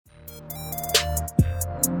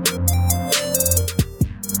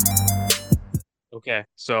Okay,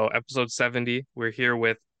 so episode 70, we're here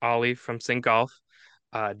with Ollie from Sync Golf.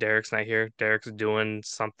 Derek's not here. Derek's doing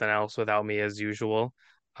something else without me as usual.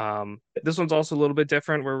 This one's also a little bit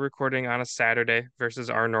different. We're recording on a Saturday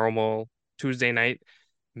versus our normal Tuesday night,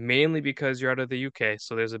 mainly because you're out of the UK,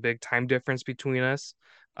 so there's a big time difference between us.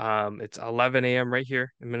 It's 11 a.m. right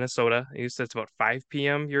here in Minnesota. You said it's about 5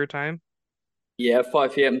 p.m. your time. Yeah,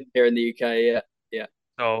 5 p.m. here in the UK. Yeah, yeah.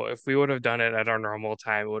 So if we would have done it at our normal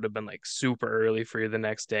time, it would have been like super early for you the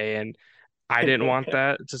next day. And I didn't want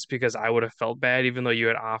that just because I would have felt bad, even though you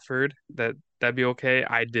had offered that that'd be okay.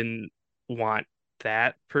 I didn't want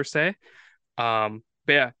that per se. But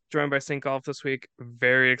yeah, joined by Sync Golf this week.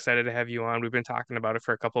 Very excited to have you on. We've been talking about it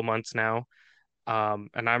for a couple months now.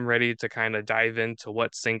 And I'm ready to kind of dive into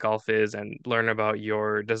what Sync Golf is and learn about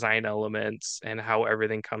your design elements and how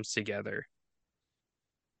everything comes together.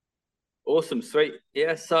 Awesome, sweet.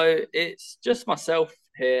 Yeah, so it's just myself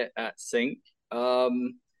here at Sync. Sort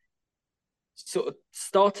of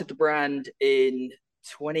started the brand in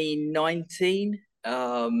 2019.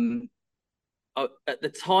 At the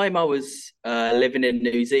time, I was living in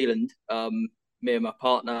New Zealand. Me and my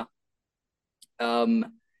partner, um,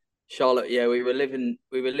 Charlotte. Yeah, we were living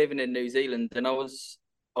in New Zealand, and I've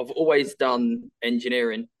always done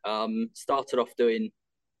engineering. Started off doing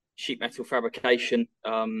sheet metal fabrication.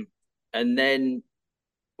 And then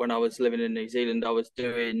when I was living in New Zealand, I was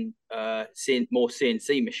doing more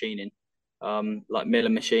CNC machining, like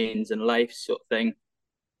milling machines and lathes sort of thing.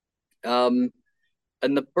 Um,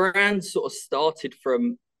 and the brand sort of started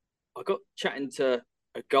from I got chatting to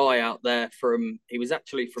a guy out there he was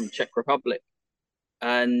actually from Czech Republic,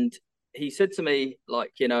 and he said to me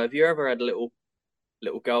like, have you ever had a little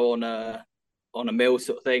go on a mill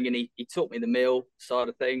sort of thing? And he taught me the mill side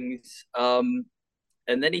of things.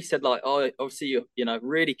 And then he said, like, oh, obviously you're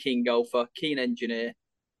really keen golfer, keen engineer.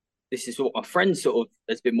 This is what my friend sort of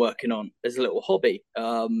has been working on as a little hobby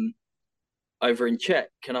over in Czech.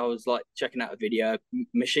 And I was like checking out a video,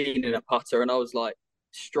 machining a putter, and I was like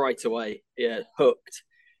straight away, yeah, hooked.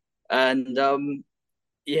 And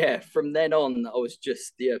yeah, from then on, I was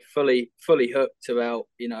just fully hooked about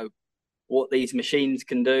what these machines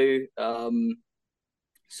can do,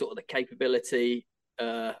 sort of the capability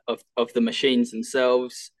of the machines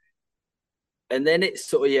themselves. And then it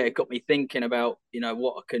sort of it got me thinking about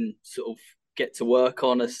what I can sort of get to work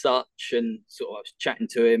on as such. And sort of I was chatting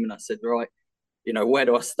to him, and I said, right, where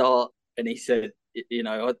do I start? And he said,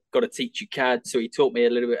 I've got to teach you CAD. So he taught me a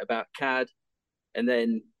little bit about CAD, and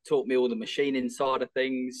then taught me all the machining side of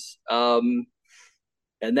things. And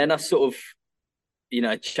then I sort of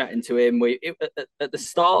chatting to him, at the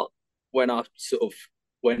start, when I sort of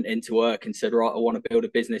went into work and said, right, I want to build a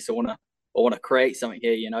business, I want to create something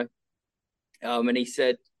here, and he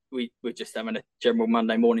said, we were just having a general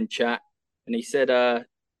Monday morning chat, and he said,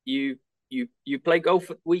 you play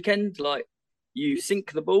golf at the weekend, like you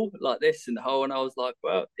sink the ball like this in the hole. And I was like,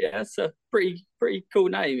 well, yeah, it's a pretty cool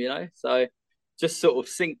name, So just sort of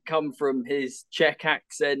Sink come from his Czech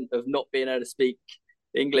accent of not being able to speak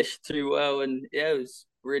English too well. And yeah, it was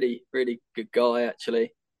really good guy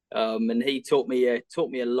actually. And he taught me a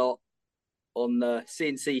lot on the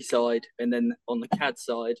CNC side and then on the CAD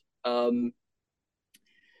side. And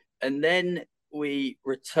then we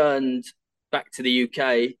returned back to the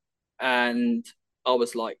UK, and I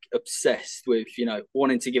was like obsessed with,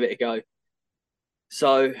 wanting to give it a go.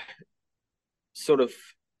 So sort of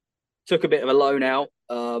took a bit of a loan out,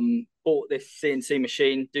 bought this CNC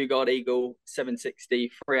machine, Dugard Eagle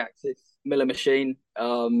 760 three axis miller machine,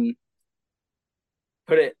 put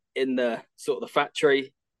it in the sort of the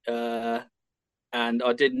factory, and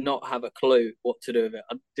I did not have a clue what to do with it.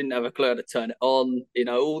 I didn't have a clue how to turn it on.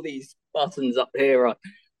 All these buttons up here. I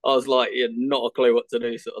was like, yeah, not a clue what to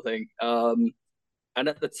do, sort of thing. And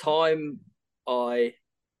at the time, I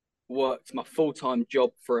worked my full time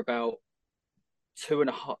job for about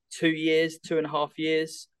 2.5 years, 2.5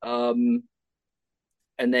 years. And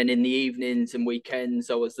then in the evenings and weekends,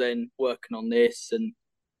 I was then working on this, and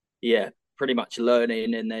yeah, pretty much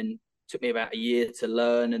learning. And then took me about a year to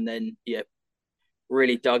learn, and then yeah,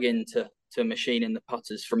 really dug into machining the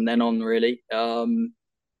putters from then on, really.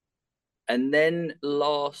 And then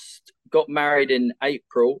got married in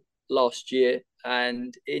April last year,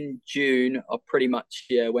 and in June I pretty much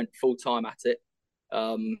went full time at it.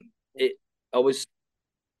 It I was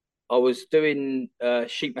doing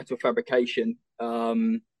sheet metal fabrication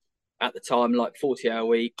at the time, like 40-hour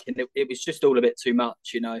week, and it was just all a bit too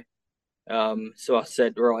much. So I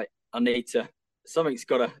said, right, I need to something's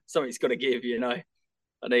gotta give.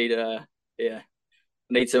 I need yeah, I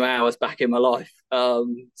need some hours back in my life.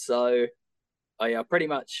 So I pretty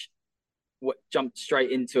much jumped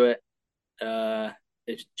straight into it.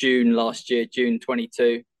 It's June last year, June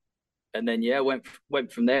 22, and then yeah,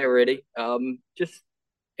 went from there really. Just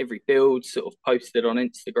every build sort of posted on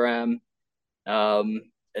Instagram,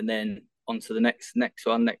 and then on to the next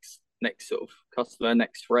one, next sort of customer,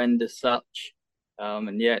 next friend as such.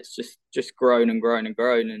 And yeah, it's just grown and grown and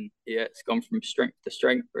grown, and yeah, it's gone from strength to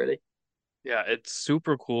strength really. Yeah, it's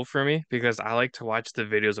super cool for me because I like to watch the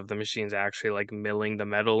videos of the machines actually like milling the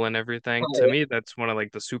metal and everything. Oh To yeah, me, that's one of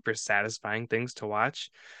like the super satisfying things to watch.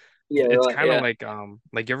 yeah, It's right, kind of yeah, like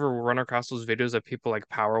you ever run across those videos of people like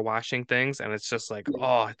power washing things and it's just like, yeah,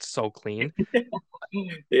 oh, it's so clean.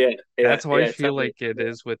 yeah, yeah, That's how I yeah, feel totally. like it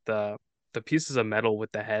is with the pieces of metal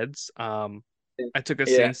with the heads. I took a Yeah,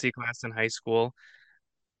 CNC class in high school.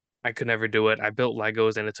 I could never do it. I built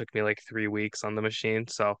Legos and it took me like 3 weeks on the machine.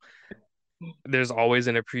 So there's always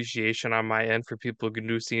an appreciation on my end for people who can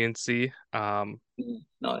do CNC.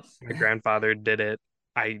 nice. My grandfather did it.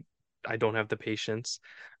 I I don't have the patience.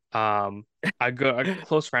 Um, a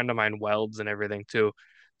close friend of mine welds and everything too.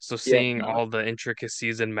 So Yeah, seeing nice. all the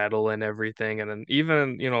intricacies in metal and everything, and then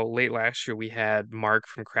even, late last year we had Mark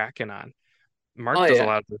from Kraken on. Mark Oh does a yeah,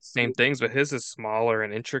 lot of the same things, but his is smaller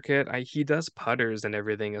and intricate. He does putters and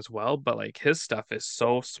everything as well, but like his stuff is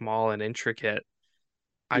so small and intricate.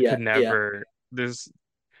 I yeah, could yeah, never.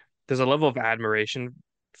 There's a level of admiration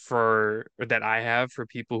for that I have for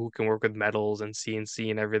people who can work with metals and CNC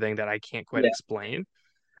and everything that I can't quite yeah. explain.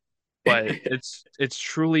 But it's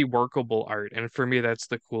truly workable art, and for me, that's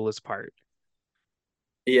the coolest part.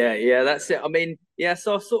 Yeah, yeah, that's it. I mean, yeah,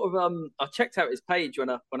 so I sort of I checked out his page when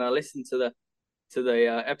I listened to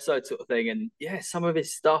the episode sort of thing, and yeah, some of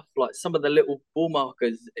his stuff, like some of the little ball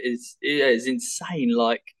markers, is insane.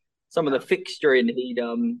 Like some of the Yeah. fixturing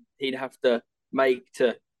he'd have to make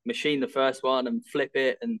to machine the first one and flip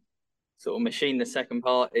it and sort of machine the second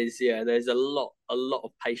part is yeah. There's a lot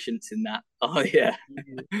of patience in that. Oh yeah.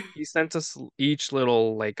 He sent us each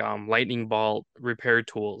little like lightning bolt repair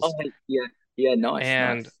Oh tools, yeah, yeah. Nice,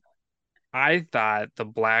 and nice. I thought the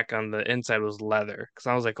black on the inside was leather because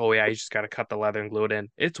I was like, oh yeah, you just got to cut the leather and glue it in.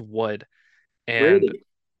 It's wood, and Really?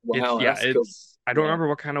 it's Wow, yeah, that's cool. it's I don't Yeah, remember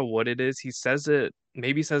what kind of wood it is. He says it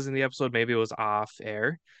maybe he says in the episode, maybe it was off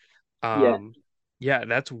air. yeah, Um, yeah,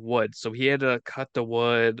 that's wood. So he had to cut the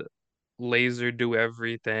wood, laser do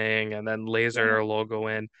everything, and then laser wow. our logo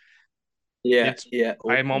in. Yeah, It's yeah.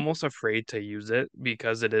 I'm Awesome. almost afraid to use it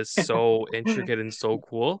because it is so intricate and so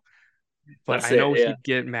cool. But That's I it. know Yeah. he'd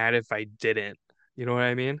get mad if I didn't. You know what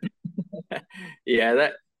I mean?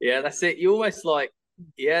 Yeah, that's it. You almost like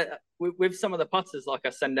yeah, with some of the putters like I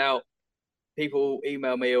send out, people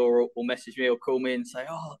email me or message me or call me and say,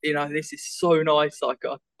 "Oh, this is so nice. Like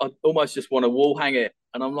I almost just want to wall hang it."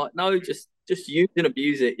 And I'm like, "No, just use and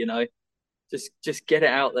abuse it, you know. Just get it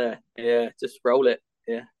out there. Yeah, just roll it.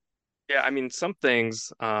 Yeah. Yeah, I mean some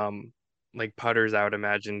things, like putters, I would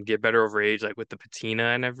imagine get better over age, like with the patina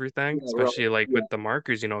and everything, Yeah, right. especially like Yeah. with the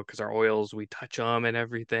markers, because our oils we touch them and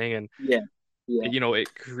everything, and Yeah. Yeah.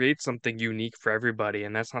 it creates something unique for everybody,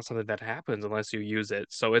 and that's not something that happens unless you use it.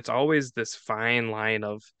 So it's always this fine line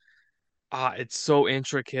of it's so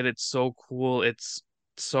intricate, it's so cool, it's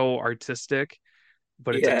so artistic,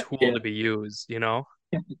 but it's a Yeah. tool Yeah. to be used, you know?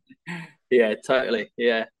 Yeah, totally.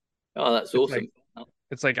 Yeah. Oh, that's It's like awesome.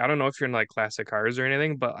 it's like I don't know if you're in like classic cars or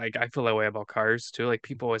anything, but like I feel that way about cars too. Like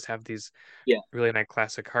people always have these Yeah. really nice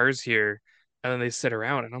classic cars here, and then they sit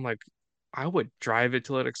around, and I'm like, I would drive it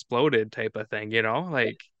till it exploded, type of thing, you know?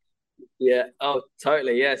 Like, Yeah. Oh,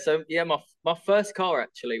 totally. Yeah. So yeah, my first car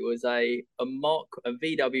actually was a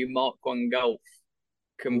VW Mark One Golf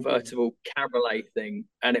ooh, convertible cabriolet thing,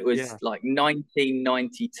 and it was yeah, like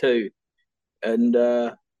 1992. And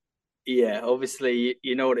yeah, obviously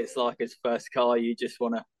you know what it's like as first car. You just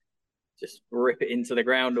want to just rip it into the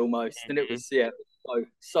ground almost, and it mhm. was yeah, it was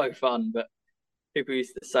so fun. But people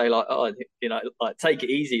used to say like, oh, like take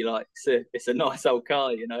it easy, like it's a nice old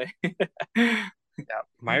car, you know. Yeah.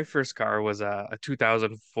 My first car was a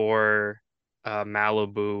 2004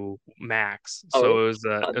 Malibu Max. Oh, So really?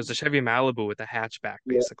 it was a Chevy Malibu with a hatchback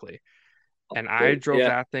Yeah, basically. And I sweet. drove Yeah.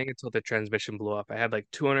 that thing until the transmission blew up. I had like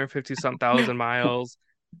 250 some thousand miles.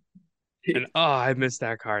 And oh, I miss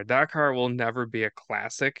that car. That car will never be a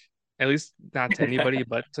classic, at least not to anybody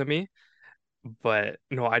but to me. But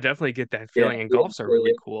no, I definitely get that Yeah, feeling. And yeah, golfs are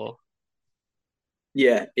really yeah, cool.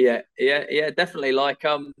 yeah, definitely. Like,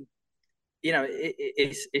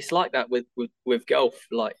 it's like that with golf.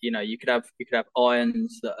 Like, you could have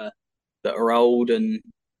irons that are old and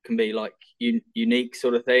can be like unique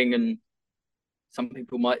sort of thing, and some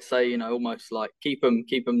people might say, almost like keep them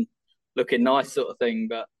looking nice sort of thing.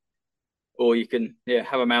 But or you can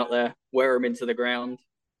have them out there wear them into the ground.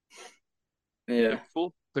 The Yeah,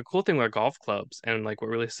 cool thing with golf clubs and like what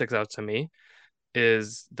really sticks out to me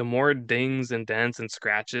is the more dings and dents and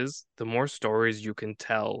scratches, the more stories you can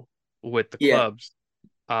tell with the yeah, clubs.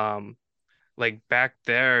 Um, like back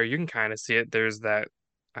there, you can kind of see it. yeah. There's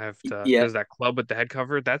that club with the head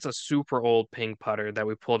cover. That's a super old ping putter that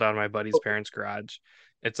we pulled out of my buddy's Oh, parents' garage.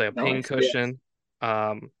 It's like a ping nice. Yeah, cushion.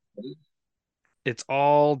 Um, it's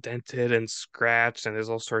all dented and scratched, and there's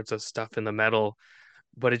all sorts of stuff in the metal.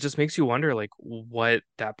 But it just makes you wonder, like, what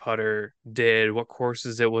that putter did, what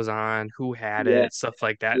courses it was on, who had yeah, it, stuff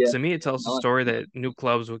like that. yeah. To me, it tells a Nice. story that new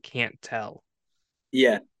clubs can't tell.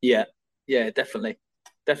 Yeah, yeah, yeah. Definitely,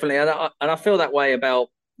 definitely. And I feel that way about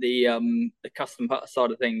the custom putter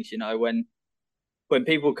side of things. You know, when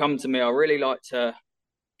people come to me, I really like to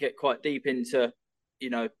get quite deep into,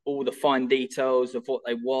 all the fine details of what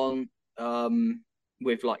they want,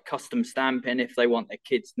 with like custom stamping if they want their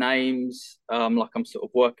kids' names. Like I'm sort of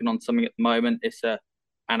working on something at the moment. It's a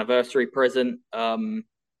anniversary present.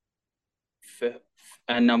 For,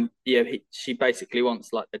 and yeah, she basically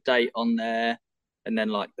wants like the date on there, and then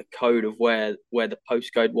like the code of where the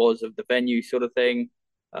postcode was of the venue, sort of thing.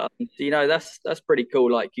 So, that's pretty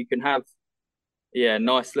cool. Like you can have, yeah,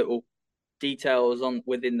 nice little details on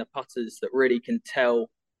within the putters that really can tell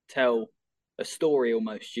a story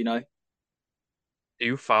almost, you know. Do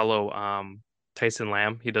you follow Tyson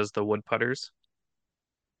Lamb? He does the wood putters.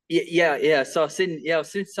 Yeah, yeah, yeah. So I've seen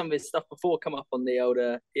some of his stuff before come up on the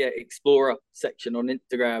older, Explorer section on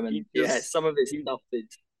Instagram, and He yeah, just some of his he stuff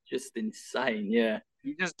is just insane. Yeah.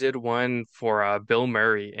 he just did one for Bill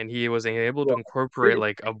Murray, and he was able to Right. incorporate Really?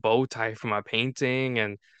 like a bow tie from a painting,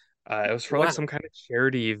 and it was for like Wow. some kind of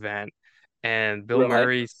charity event. And Bill Right.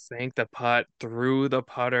 Murray sank the putt through the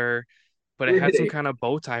putter, but it had some Really? kind of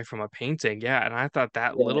bow tie from a painting. Yeah, and I thought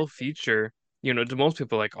that Yeah. little feature, to most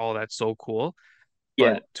people like, oh, that's so cool.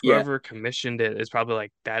 Yeah. But Yeah. whoever commissioned it is probably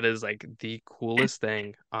like, that is like the coolest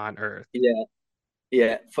thing on earth. Yeah.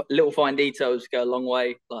 Yeah. Little fine details go a long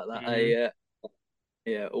way like that. Hmm.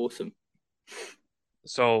 Yeah. Awesome.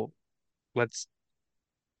 So let's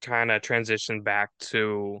kind of transition back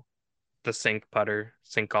to the sync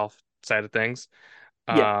golf side of things.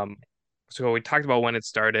 Yeah. Um, so we talked about when it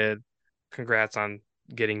started. Congrats on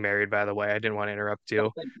getting married, by the way. I didn't want to interrupt Oh,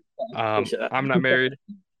 you. thank you. Appreciate I'm not that. married.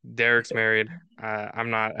 Derek's married. I'm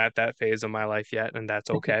not at that phase of my life yet, and that's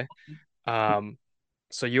okay. Um,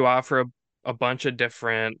 so you offer a bunch of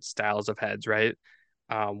different styles of heads, right?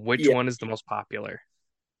 Which Yeah. one is the most popular?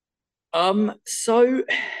 So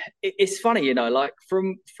it's funny, like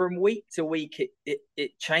from week to week,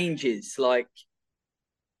 it changes. Like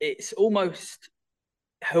it's almost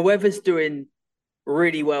whoever's doing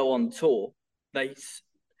really well on tour, they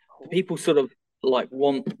the people sort of like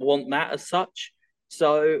want that as such.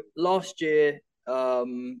 So last year, or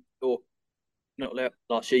not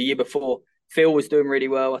last year, year before, Phil was doing really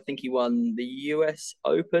well. I think he won the US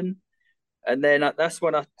Open, and then that's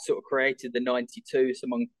when I sort of created the 92.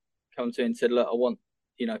 Someone come to me and said, "Look, I want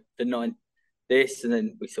the nine this," and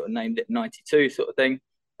then we sort of named it 92, sort of thing.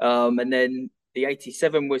 And then the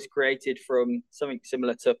 87 was created from something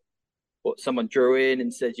similar to what someone drew in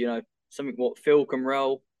and said, something what Phil can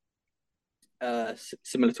roll,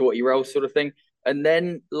 similar to what he rolls, sort of thing. And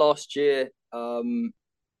then last year,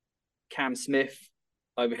 Cam Smith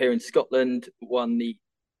over here in Scotland won the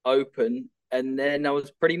Open, and then I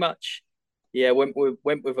was pretty much, yeah, went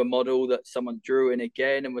with a model that someone drew in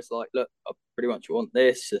again and was like, look, I pretty much want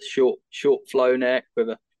this, a short flow neck with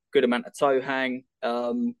a good amount of toe hang.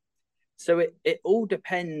 So it all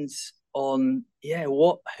depends on, yeah,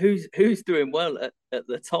 who's doing well at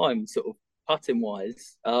the time, sort of putting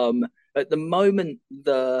wise. At the moment,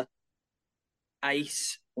 the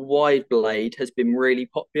Ace wide blade has been really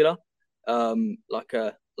popular. Like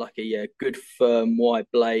a yeah, good firm wide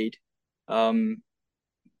blade. Um,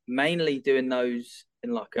 Mainly doing those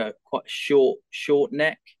in like a quite short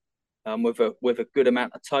neck, with a good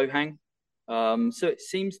amount of toe hang. So it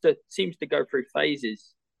seems to go through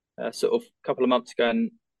phases. Sort of a couple of months ago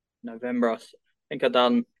in November, I think I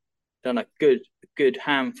done a good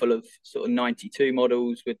handful of sort of 92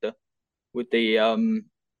 models with the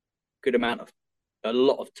good amount of a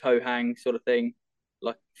lot of toe hang, sort of thing,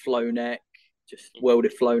 like flow neck, just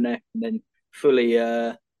welded flow neck, and then fully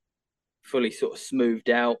sort of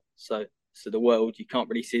smoothed out. So the weld, you can't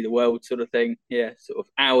really see the weld, sort of thing. Yeah, sort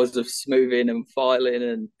of hours of smoothing and filing,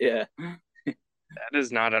 and yeah, That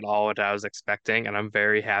is not at all what I was expecting, and I'm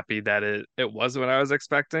very happy that it was what I was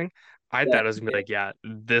expecting. I yeah, thought it was gonna be yeah, like, yeah,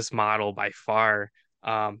 this model by far.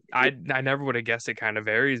 I never would have guessed it kind of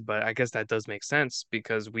varies, but I guess that does make sense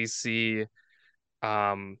because we see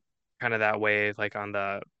um kind of that way, like on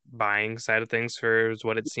the buying side of things for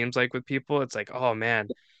what it seems like with people. It's like, oh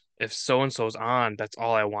man, if so and so's on, that's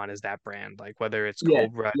all I want is that brand. Like whether it's Yeah,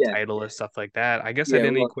 Cobra, yeah, Titleist, stuff like that. I guess I yeah,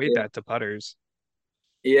 didn't right, equate yeah, that to putters.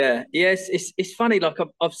 yeah, yeah. It's funny. Like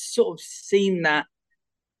I've sort of seen that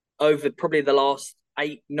over probably the last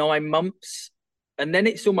 8 9 months, and then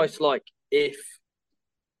it's almost like if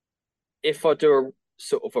I do a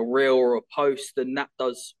sort of a reel or a post and that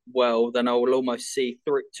does well, then I will almost see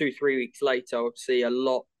 2 3 weeks later I'll see a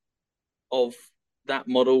lot of that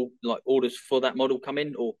model, like orders for that model come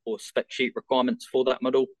in, or spec sheet requirements for that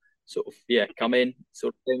model sort of come in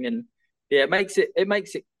sort of thing. And yeah, it makes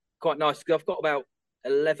it quite nice because I've got about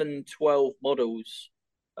 11 12 models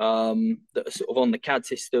that are sort of on the CAD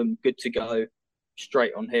system, good to go,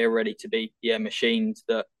 straight on here, ready to be machined,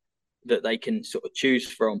 that they can sort of choose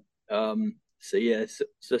from. So yeah, it's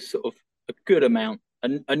a sort of a good amount,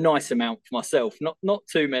 a nice amount for myself. Not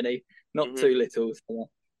too many, not Mhm. too little.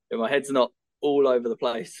 So my head's not all over the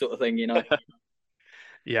place, sort of thing.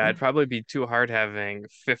 Yeah, it'd probably be too hard having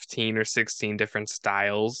 15 or 16 different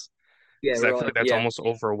styles Yeah, because I feel right. like that's Yeah, almost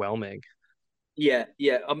overwhelming. yeah,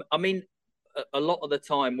 yeah. I mean, a lot of the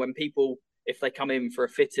time when people, if they come in for a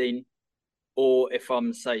fitting, or if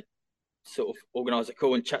I'm say sort of organise a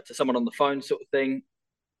call and chat to someone on the phone, sort of thing,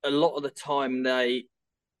 a lot of the time they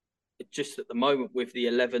just at the moment with the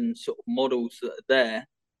 11 sort of models that are there,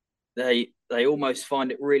 they almost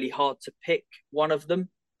find it really hard to pick one of them.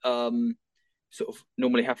 Sort of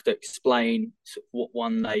normally have to explain sort of what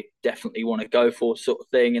one they definitely want to go for, sort of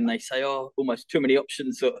thing, and they say, "Oh, almost too many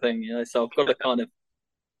options," sort of thing. So I've got to kind of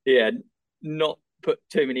yeah, not put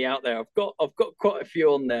too many out there. I've got quite a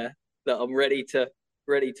few on there that I'm ready to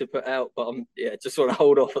put out, but I'm just sort of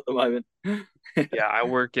hold off at the moment. Yeah, I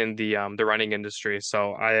work in the running industry,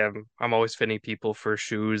 so I'm always fitting people for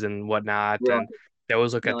shoes and whatnot, Right, and they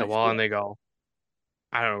always look at the nice, wall yeah, and they go,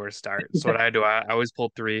 I don't know where to start. So what I do, I always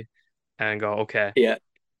pull three and go, okay, yeah,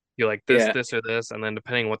 you like this, yeah, this, or this, and then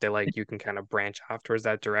depending on what they like, you can kind of branch off towards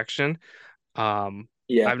that direction. Um,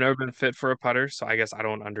 yeah, I've never been fit for a putter, so I guess I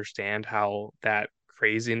don't understand how that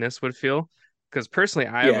craziness would feel. Because personally,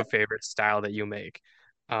 I have yeah. a favorite style that you make.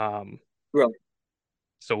 Um, Right,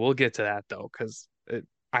 so we'll get to that though, because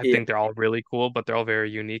I yeah, think they're all really cool, but they're all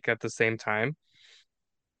very unique at the same time.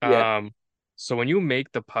 yeah. Um, so when you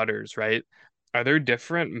make the putters, right, are there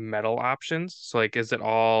different metal options? So like, is it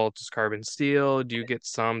all just carbon steel? Do you get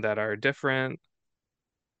some that are different?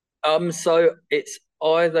 So it's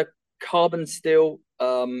either carbon steel,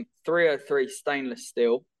 303 stainless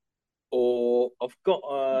steel, or I've got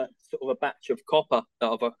a sort of a batch of copper that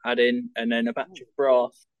I've had in, and then a batch of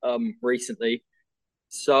brass recently.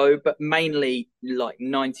 So, but mainly like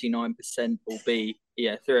 99% will be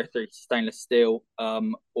 303 stainless steel,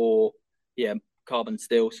 or yeah, carbon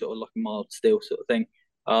steel, sort of like a mild steel sort of thing.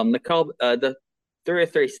 The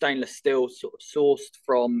 303 stainless steel sort of sourced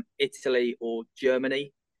from Italy or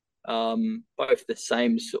Germany. Both the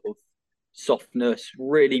same sort of softness,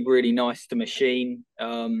 really, really nice to machine.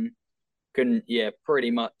 Can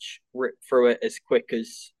pretty much rip through it as quick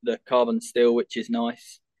as the carbon steel, which is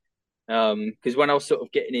nice. Because when I was sort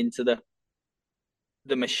of getting into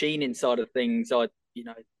the machining side of things, I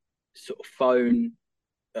sort of phone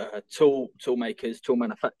tool makers, tool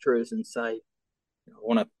manufacturers, and say I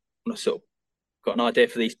want to sort of got an idea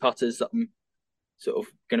for these putters that I'm sort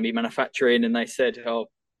of going to be manufacturing, and they said, "Oh,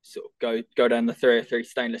 sort of go down the 303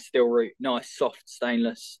 stainless steel route, nice soft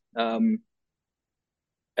stainless."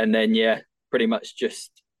 And then pretty much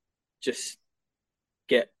just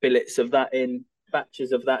get billets of that in,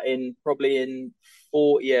 batches of that in, probably in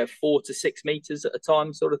 4 to 6 meters at a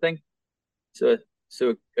time, sort of thing. So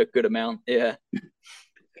a good amount, yeah,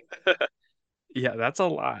 Yeah, that's a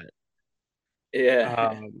lot. yeah.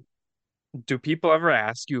 Um, do people ever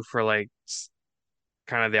ask you for like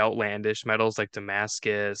kind of the outlandish metals like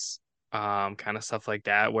Damascus, kind of stuff like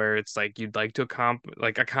that, where it's like you'd like to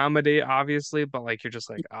accommodate, obviously, but like you're just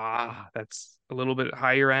like, that's a little bit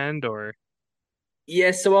higher end, or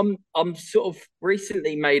Yeah, so I'm sort of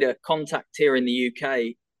recently made a contact here in the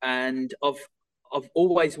UK, and I've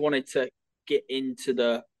always wanted to get into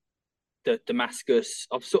the Damascus.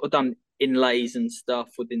 I've sort of done inlays and stuff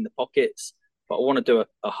within the pockets, but I want to do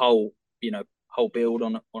a whole whole build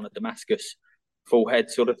on a Damascus full head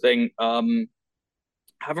sort of thing.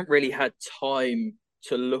 Haven't really had time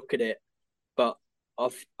to look at it, but I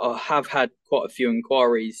have had quite a few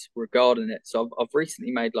inquiries regarding it. So I've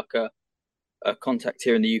recently made like a contact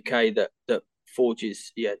here in the UK that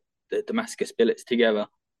forges the Damascus billets together.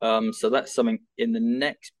 So that's something in the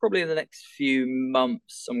next probably in the next few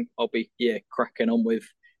months I'll be cracking on with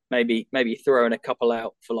maybe throwing a couple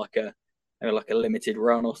out for like a limited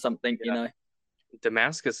run or something, you Yeah. know.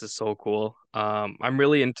 Damascus is so cool. I'm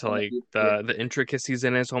really into like Yeah, the intricacies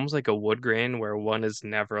in it. It's almost like a wood grain where one is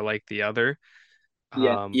never like the other.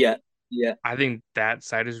 yeah, Um, yeah, yeah. I think that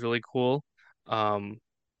side is really cool. Um,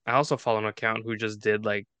 I also follow an account who just did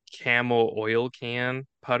like camo oil can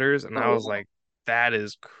putters, and I Oh was wow. like, that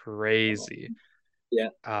is Oh, crazy. yeah,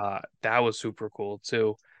 That was super cool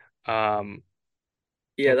too. Um,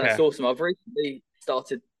 yeah. okay. That's awesome. I've recently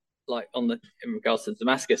started like on the in regards to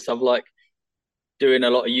Damascus. I've like doing a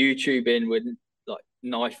lot of YouTubing with like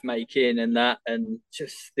knife making and that, and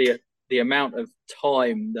just the amount of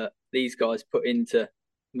time that these guys put into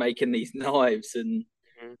making these knives and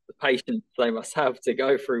Mhm. the patience they must have to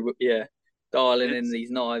go through, yeah, dialing in It's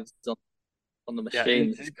these knives on the yeah,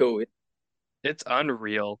 machines. It's cool. it's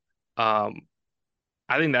unreal. Um,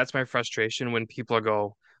 I think that's my frustration when people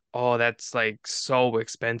go, "Oh, that's like so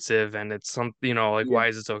expensive," and it's some, like, Yeah, why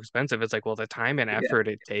is it so expensive? It's like, well, the time and yeah, effort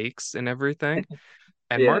it takes and everything.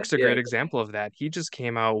 And yeah, Mark's a yeah. great example of that. He just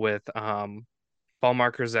came out with ball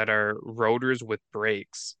markers that are rotors with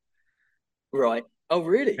brakes. Right. Oh,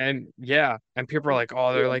 really? And yeah, and people are like,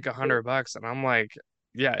 "Oh, they're Yeah. like $100." And I'm like,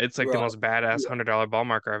 yeah, it's like the Right. most badass Yeah. $100 ball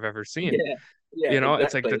marker I've ever seen. Yeah. Yeah.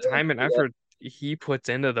 It's like Exactly. the time and Yeah. effort he puts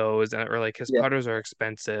into those, or like his Yeah. putters are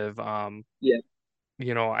expensive. Yeah.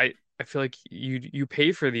 I feel like you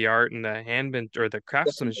pay for the art and the handman or the Definitely.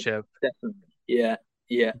 craftsmanship, Definitely. Yeah.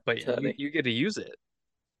 Yeah. but you Totally. you get to use it.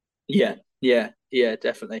 Yeah. Yeah. Yeah.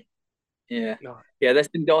 Definitely. Yeah. No. Yeah. There's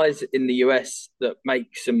been guys in the US that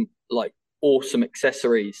make some like awesome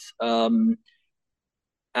accessories.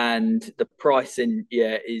 And the pricing,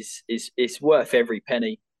 yeah, is worth every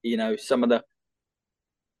penny. You know, some of the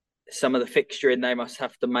fixturing they must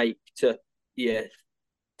have to make to, yeah,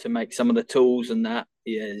 to make some of the tools and that,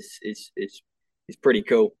 yeah, is pretty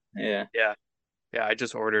cool. Yeah. Yeah. Yeah, I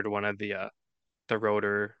just ordered one of the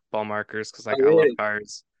rotor ball markers because Oh, like I love really?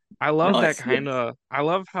 cars. I love that Nice. Yeah. kind of I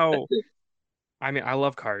love That's how it. I mean I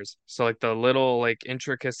love cars. So like the little like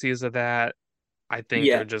intricacies of that I think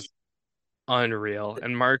Yeah. are just unreal.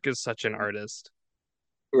 And Mark is such an artist.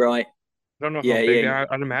 Right. I don't know how Yeah. big they Yeah. are.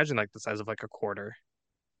 I'd imagine like the size of like a quarter.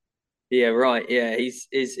 Yeah. Right. Yeah. Yeah,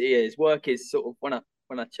 his work is sort of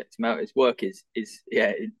when I checked him out, his work is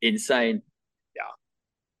yeah insane. Yeah.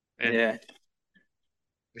 And Yeah.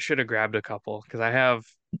 I should have grabbed a couple because I have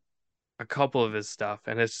a couple of his stuff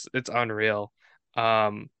and it's unreal.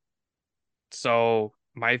 Um, so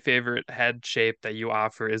my favorite head shape that you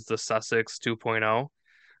offer is the Sussex 2.0.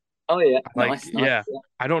 Oh yeah. Like, Nice. Nice. yeah, Yeah.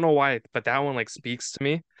 I don't know why, but that one like speaks to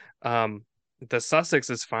me. Um, the Sussex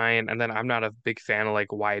is fine, and then I'm not a big fan of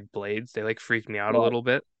like wide blades. They like freak me out a Right. little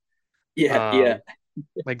bit. Yeah. Yeah.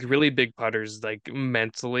 Like really big putters, like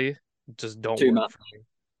mentally, just don't Too work much. for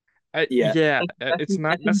me. Yeah. Yeah, it's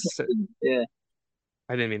not That's necessary. interesting. Yeah.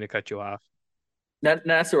 I didn't mean to cut you off. No, no,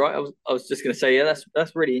 that's all right. I was just going to say, yeah,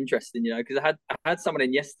 that's really interesting, you know, because I had someone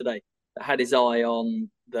in yesterday that had his eye on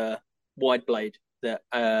the wide blade, the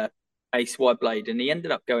Ace wide blade, and he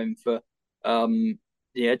ended up going for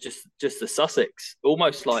yeah, just the Sussex,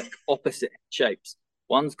 almost like opposite shapes.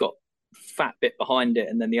 One's got fat bit behind it,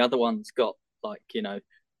 and then the other one's got like, you know,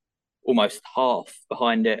 almost half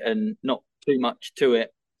behind it and not too much to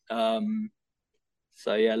it. Um,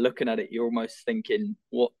 so yeah, looking at it, you're almost thinking,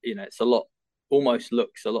 what, you know, it's a lot, almost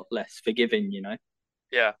looks a lot less forgiving, you know.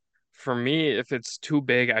 Yeah. For me, if it's too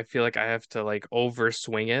big, I feel like I have to like over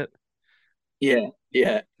swing it. Yeah,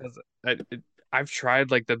 yeah, 'Cause I've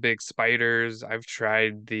tried like the big spiders. I've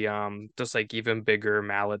tried the just like even bigger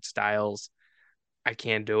mallet styles. I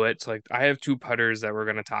can't do it. So like I have two putters that we're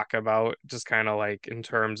gonna talk about just kind of like in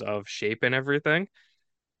terms of shape and everything.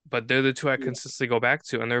 But they're the two I yeah. consistently go back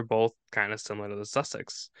to, and they're both kind of similar to the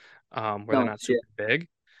Sussex, where they're not Nice, yeah, super big.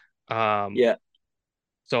 Um, yeah.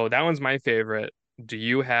 so that one's my favorite. Do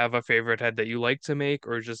you have a favorite head that you like to make,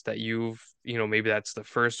 or just that maybe that's the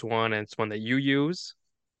first one and it's one that you use?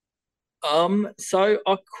 So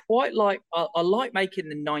I like making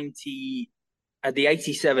the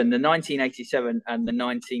 87, the 1987 and the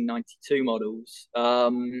 1992 models.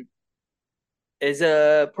 There's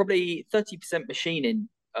a probably 30% machining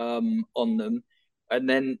on them, and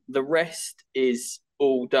then the rest is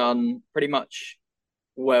all done pretty much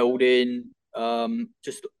welding,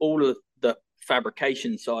 just all of the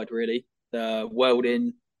fabrication side really, the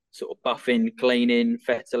welding, sort of buffing, cleaning,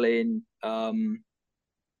 fettling,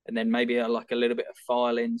 and then maybe like a little bit of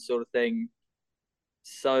filing sort of thing.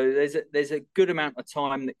 So there's a good amount of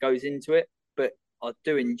time that goes into it, but I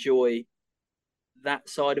do enjoy that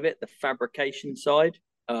side of it, the fabrication side.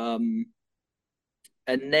 Um,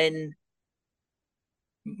 and then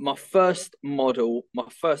my first model, my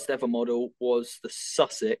first ever model was the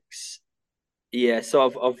Sussex. Yeah, so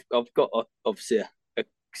I've got obviously a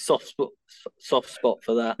soft spot soft spot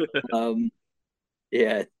for that. Um,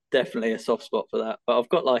 yeah, definitely a soft spot for that. But I've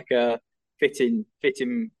got like a fitting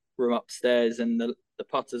room upstairs, and the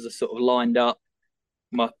putters are sort of lined up.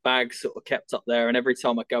 My bag's sort of kept up there, and every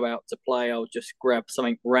time I go out to play, I'll just grab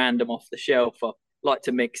something random off the shelf. I like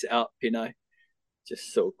to mix it up,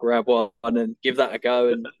 just sort of grab one and give that a go,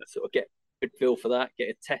 and sort of get a good feel for that, get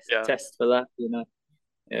a Yeah. test for that.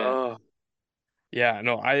 Yeah. Oh, yeah.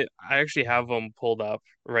 No, I actually have them pulled up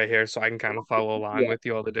right here, so I can kind of follow along Yeah. with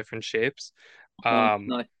you all the different shapes. Nice, Um,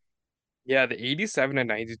 nice. yeah, the 87 and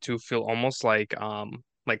 92 feel almost like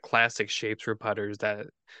classic shapes for putters that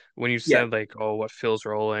when you Yeah. said like, oh, what Phil's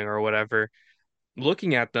rolling or whatever,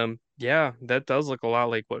 looking at them, yeah, that does look a lot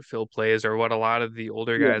like what Phil plays or what a lot of the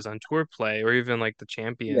older Yeah. guys on tour play, or even like the Yeah.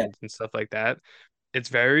 champions and stuff like that. It's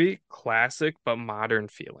very classic but modern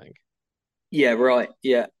feeling. Yeah. Right.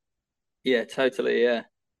 Yeah. Yeah. Totally. Yeah.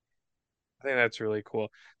 I think that's really cool.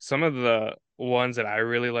 Some of the ones that I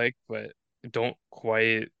really like but don't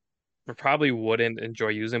quite or probably wouldn't enjoy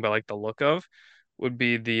using but like the look of would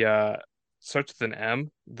be the starts with an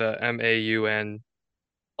M, the Maun.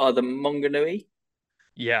 Oh, the Monganui.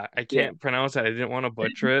 Yeah, I Yeah. can't pronounce it. I didn't want to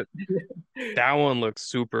butcher it. That one looks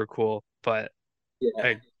super cool, but Yeah.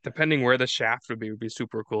 like depending where the shaft would be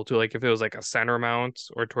super cool too. Like if it was like a center mount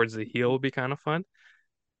or towards the heel would be kind of fun.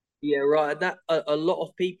 Yeah. Right. That a lot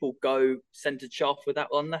of people go centered shaft with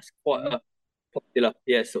that one. That's quite Mhm. a popular,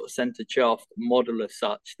 yeah, sort of centered shaft model as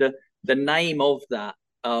such. The name of that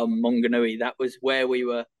Monganui, that was where we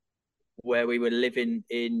were living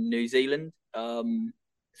in New Zealand.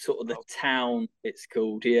 Sort of the Oh, town it's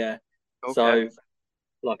called, yeah. okay. So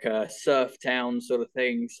like a surf town sort of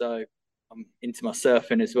thing. So I'm into my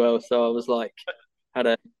surfing as well. So I was like had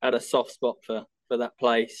a soft spot for that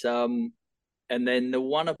place. And then the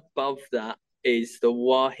one above that is the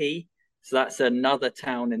Wahi. So that's another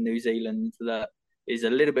town in New Zealand that is a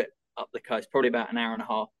little bit up the coast, probably about an hour and a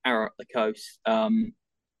half hour up the coast. And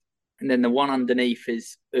then the one underneath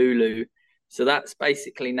is Ulu. So that's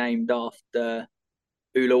basically named after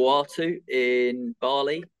Uluwatu in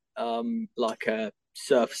Bali, like a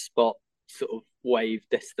surf spot, sort of wave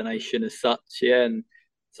destination as such. Yeah, and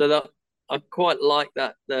so that I quite like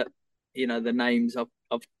that. The names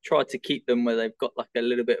I've tried to keep them where they've got like a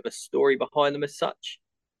little bit of a story behind them as such.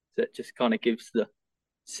 So it just kind of gives the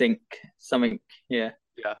sync something, yeah, a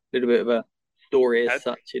Yeah. little bit of a story as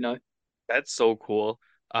That such. that's so cool.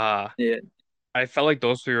 Uh Yeah, I felt like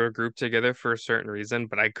those three were grouped together for a certain reason,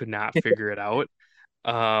 but I could not figure it out.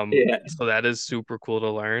 yeah, So that is super cool to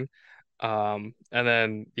learn. And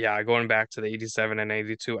then yeah, going back to the 87 and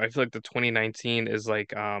 82, I feel like the 2019 is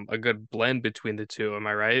like a good blend between the two. Am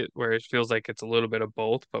I right? Where it feels like it's a little bit of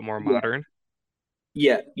both, but more yeah, modern.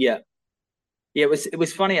 yeah, yeah. Yeah, it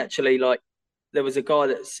was funny actually. Like there was a guy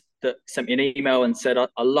that sent me an email and said, I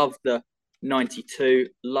love the 92,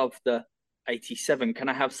 love the 87. Can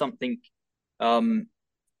I have something um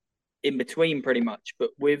in between pretty much?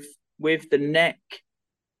 But with the neck,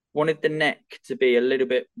 wanted the neck to be a little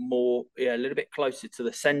bit more, yeah, a little bit closer to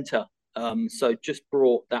the center. So just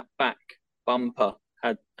brought that back bumper,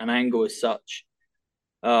 had an angle as such.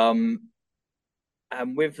 Um,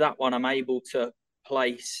 and with that one, I'm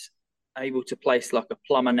place able to place like a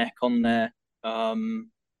plumber neck on there,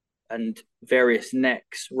 and various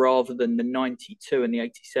necks rather than the 92 and the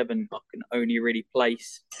 87. I can only really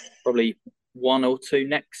place probably one or two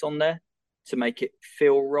necks on there to make it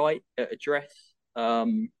feel right at a dress.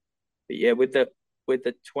 But yeah, with the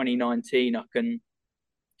 2019, I can,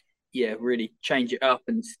 yeah, really change it up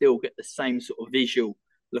and still get the same sort of visual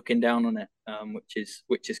looking down on it,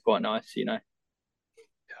 which is quite nice. Yeah.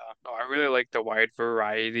 No, I really like the wide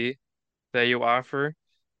variety that you offer,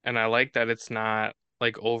 and I like that it's not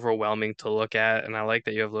like overwhelming to look at, and I like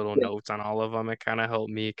that you have little Yeah, notes on all of them. It kind of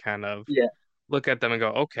helped me kind of yeah, look at them and go,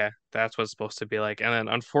 okay, that's what it's supposed to be like. And then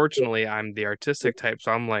unfortunately, I'm the yeah, artistic type,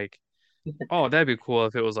 so I'm like, oh, that'd be cool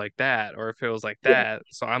if it was like that, or if it was like yeah, that.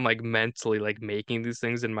 So I'm like mentally like making these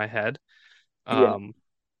things in my head, yeah. um,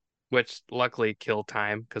 which luckily kill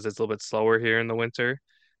time because it's a little bit slower here in the winter.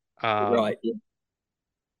 Um, Right. Yeah.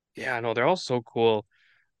 yeah, no, they're all so cool.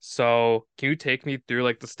 So can you take me through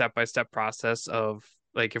like the step-by-step process of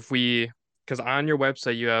like if we, because on your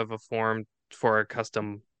website you have a form for a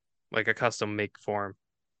custom, like a custom make form.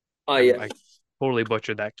 Oh yeah. I totally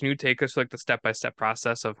butchered that. Can you take us like the step-by-step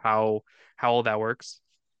process of how all that works?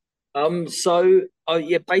 So, oh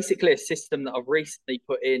yeah, basically a system that I've recently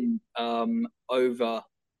put in over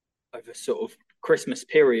sort of Christmas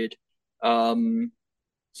period. Um,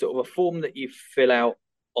 sort of a form that you fill out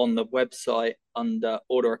on the website under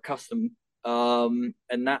order a custom. And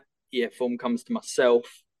that form comes to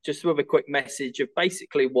myself just with a quick message of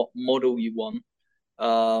basically what model you want.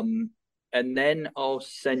 And then I'll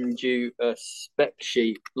send you a spec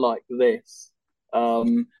sheet like this,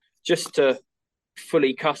 just to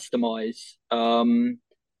fully customize.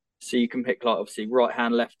 So you can pick like obviously right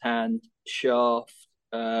hand, left hand, shaft,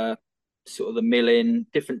 sort of the milling,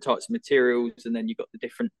 different types of materials, and then you've got the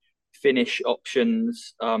different finish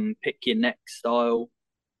options. Pick your neck style,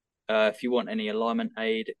 if you want any alignment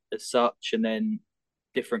aid as such, and then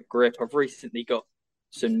different grip. I've recently got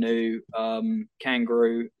some new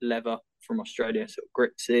kangaroo leather from Australia, sort of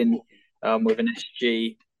grips in with an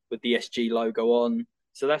SG with the SG logo on.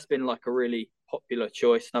 So that's been like a really popular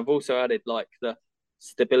choice. And I've also added like the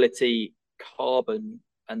stability carbon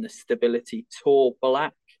and the stability tour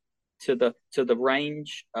black to the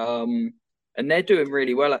range. And they're doing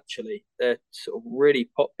really well actually. They're sort of really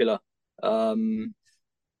popular.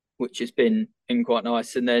 Which has been quite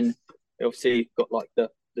nice. And then obviously got like the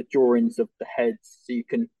drawings of the heads, so you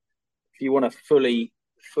can, if you want to fully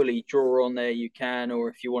draw on there, you can, or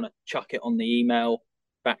if you want to chuck it on the email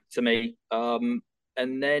back to me.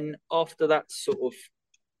 And then after that's sort of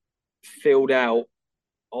filled out,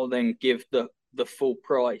 I'll then give the full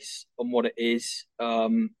price on what it is.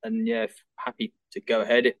 And yeah, happy to go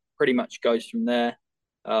ahead. It pretty much goes from there.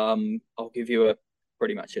 I'll give you a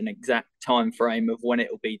pretty much an exact time frame of when it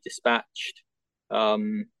will be dispatched.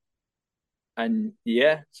 And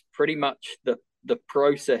yeah, it's pretty much the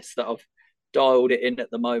process that I've dialed it in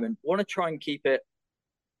at the moment. Want to try and keep it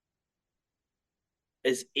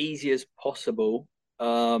as easy as possible,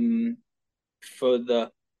 for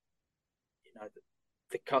the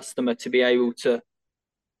customer to be able to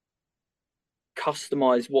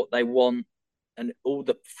customize what they want and all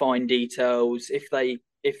the fine details. If they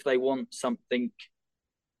want something,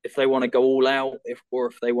 if they want to go all out, or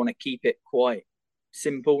if they want to keep it quite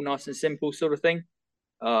simple, nice and simple sort of thing.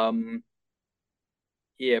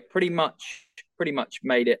 Yeah, pretty much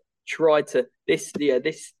made it. Tried to this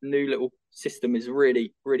new little system is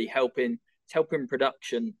really helping. It's helping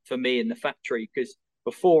production for me in the factory, because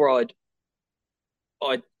before I'd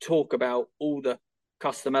talk about all the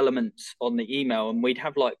custom elements on the email, and we'd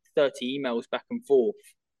have like 30 emails back and forth.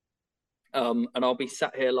 And I'll be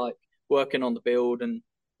sat here like working on the build and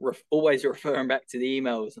always referring back to the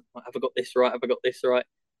emails. Have I got this right? Have I got this right?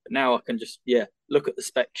 But now I can just look at the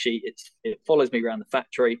spec sheet. It follows me around the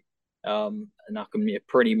factory, and I can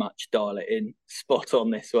pretty much dial it in spot on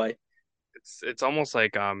this way. It's almost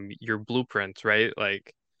like your blueprints, right?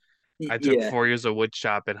 Like I took Yeah, 4 years of wood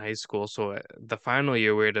shop in high school, so the final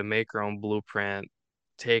year we had to make our own blueprint,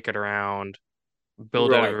 take it around,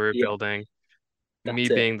 build out right. every Yeah, building. Me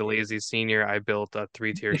that's it. being the lazy senior, I built a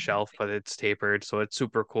three-tier shelf, but it's tapered, so it's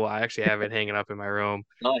super cool. I actually have it hanging up in my room.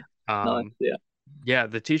 Nice, nice. Um, Yeah, yeah,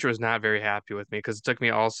 the teacher was not very happy with me because it took me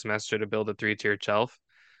all semester to build a three-tier shelf.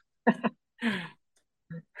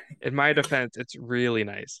 In my defense, it's really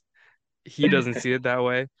nice. He doesn't see it that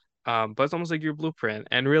way. But it's almost like your blueprint.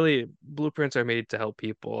 And really, blueprints are made to help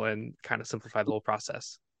people and kind of simplify the whole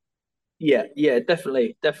process. yeah,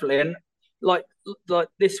 definitely, definitely. And like like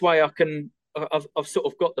this way, I've sort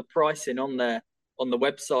of got the pricing on there on the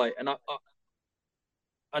website, and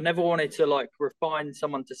I never wanted to like refine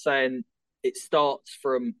someone to saying it starts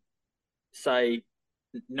from say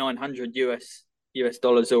 900 US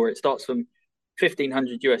dollars, or it starts from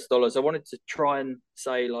 1500 US dollars. I wanted to try and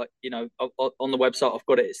say like, on the website I've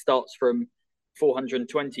got it starts from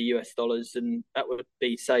 420 US dollars, and that would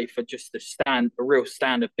be say for just a real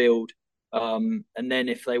standard build. And then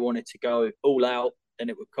if they wanted to go all out, then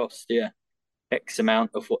it would cost X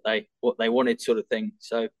amount of what they wanted, sort of thing.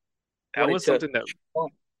 So That wanted was to, something that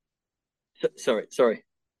sorry.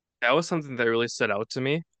 that was something that really stood out to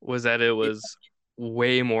me was that it Yeah, was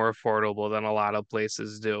way more affordable than a lot of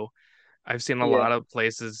places do. I've seen a yeah, lot of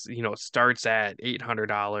places, starts at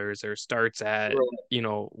 $800 or starts at,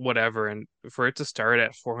 right. whatever. And for it to start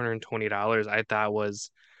at $420, I thought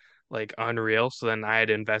was like unreal. So then I had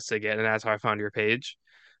to investigate, and that's how I found your page.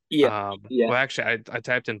 Yeah, yeah, Well, actually, I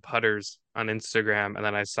typed in putters on Instagram, and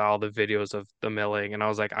then I saw the videos of the milling, and I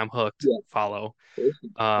was like, I'm hooked. yeah. Follow.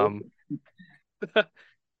 Awesome, Um, awesome.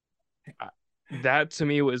 that to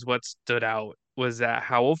me was what stood out was that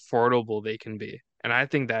how affordable they can be. And I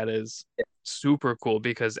think that is super cool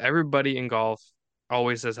because everybody in golf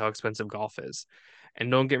always says how expensive golf is. And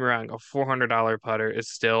don't get me wrong, a $400 putter is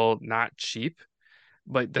still not cheap,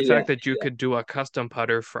 but the Yeah, fact that you yeah. could do a custom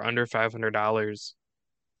putter for under $500,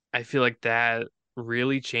 I feel like that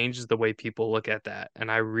really changes the way people look at that.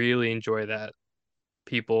 And I really enjoy that.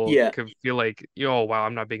 people Yeah. could feel like, oh wow,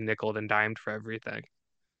 I'm not being nickeled and dimed for everything.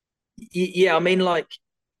 Yeah, I mean, like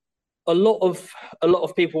a lot of a lot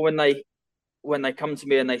of people when they come to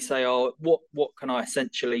me and they say, "Oh, what can I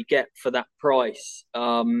essentially get for that price?"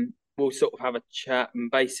 We'll sort of have a chat, and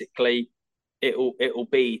basically, it'll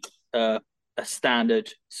be a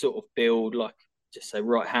standard sort of build, like just say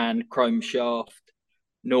right hand chrome shaft,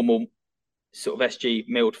 normal sort of SG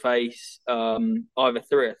milled face, either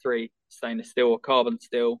 303 stainless steel or carbon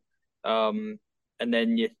steel, and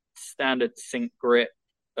then your standard sink grip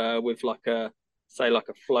with like a say like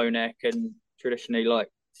a flow neck and traditionally like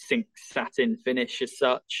sink satin finish as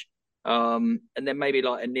such, and then maybe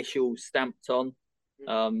like initials stamped on,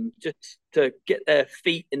 just to get their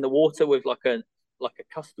feet in the water with like a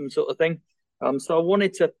custom sort of thing. So I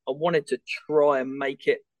wanted to try and make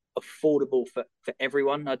it affordable for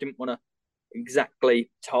everyone. I didn't want to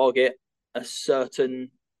exactly target a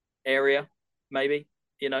certain area, maybe.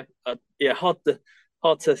 Yeah, hard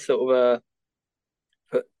to sort of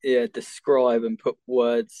describe and put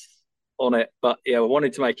words on it, but yeah, I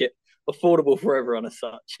wanted to make it affordable for everyone as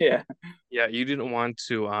such. Yeah, Yeah, you didn't want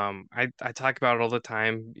to I talk about it all the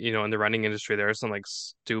time, in the running industry there are some like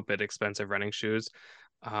stupid expensive running shoes.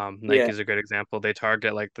 yeah, Nike's a good example. They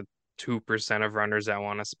target like the 2% of runners that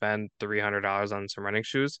want to spend $300 on some running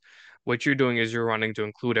shoes. What you're doing is you're running to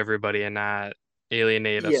include everybody and not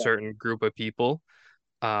alienate a yeah, certain group of people.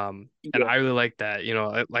 And yeah, I really like that.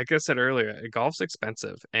 Like I said earlier, golf's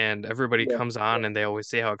expensive and everybody yeah, comes on and they always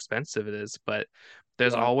say how expensive it is, but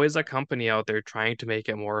there's right, always a company out there trying to make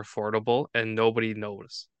it more affordable and nobody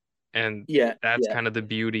knows. And yeah, that's yeah, kind of the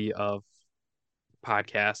beauty of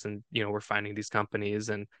podcasts and we're finding these companies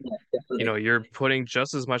and yeah, definitely, you're putting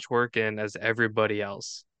just as much work in as everybody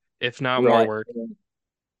else, if not more right, work,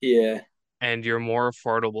 yeah. and you're more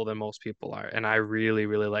affordable than most people are. And I really,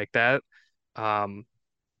 really like that. Um,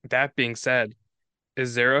 that being said,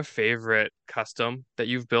 is there a favorite custom that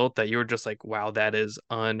you've built that you were just like, wow, that is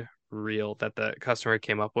unreal that the customer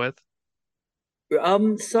came up with?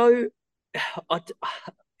 So I,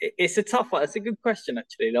 it's a tough one. It's a good question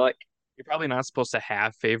actually. Like, You're probably not supposed to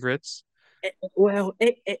have favorites.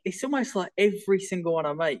 it's almost like every single one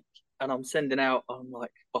I make and I'm sending out, I'm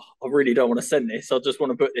like, oh, I really don't want to send this. I just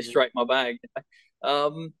want to put this Mhm. straight in my bag.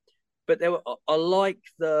 Um, but I like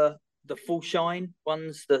the full shine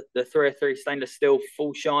ones, the 303 stainless steel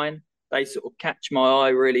full shine. They sort of catch my eye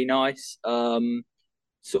really nice.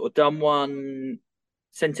 Sort of done one,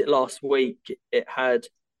 sent it last week. It had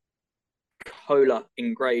cola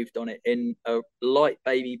engraved on it in a light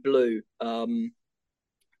baby blue.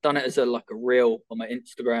 Done it as a like a reel on my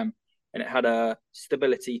Instagram, and it had a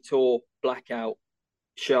Stability Tour blackout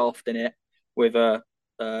shaft in it with a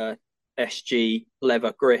SG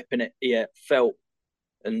leather grip, and it felt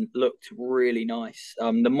and looked really nice.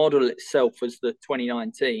 The model itself was the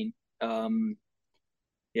 2019.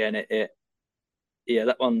 Yeah, and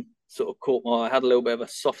that one sort of caught my. I had a little bit of a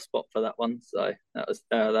soft spot for that one, so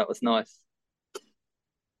that was nice.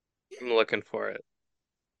 I'm looking for it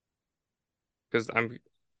because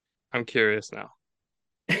I'm curious now.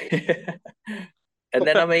 And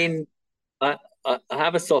then I mean, I, I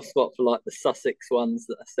have a soft spot for like the Sussex ones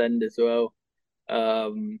that I send as well.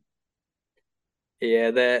 Um,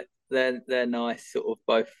 yeah, they're nice, sort of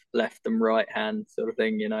both left and right hand sort of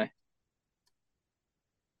thing.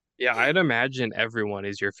 Yeah, I'd imagine everyone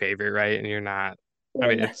is your favorite, right? And you're not. I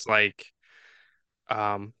mean, Yeah, it's like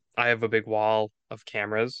I have a big wall of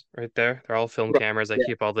cameras right there. They're all film right. cameras. I Yeah,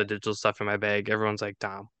 keep all the digital stuff in my bag. Everyone's like,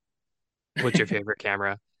 Dom, what's your favorite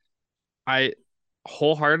camera? I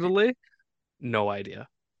wholeheartedly no idea.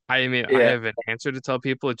 I mean, I yeah, have an answer to tell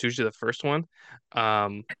people. It's usually the first one,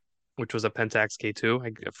 um, which was a Pentax K2.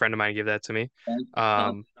 A friend of mine gave that to me. uh,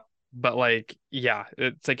 Um, but like, yeah,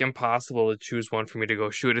 it's like impossible to choose one for me to go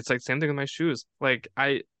shoot. It's like same thing with my shoes. Like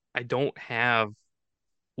I don't have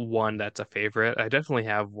one that's a favorite. I definitely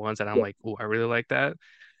have ones that I'm yeah, like, oh, I really like that.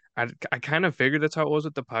 I kind of figured that's how it was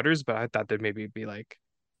with the putters, but I thought there'd maybe be like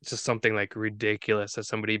just something like ridiculous that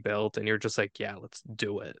somebody built, and you're just like, yeah, let's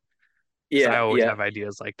do it. Because I yeah, always yeah, have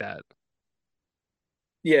ideas like that.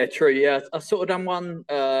 yeah. True. Yeah, I sort of done one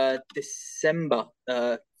December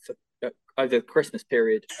over the Christmas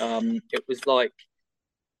period. It was like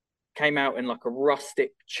came out in like a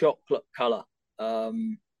rustic chocolate color.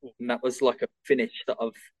 And that was like a finish that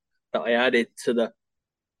I added to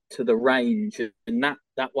the range, and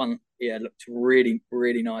that one looked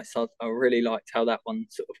really nice. I really liked how that one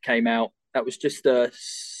sort of came out. That was just a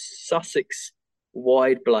Sussex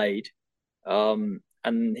wide blade,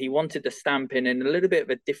 and he wanted to stamp in a little bit of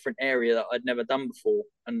a different area that I'd never done before.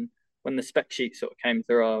 And when the spec sheet sort of came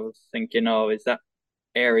through, I was thinking, oh, is that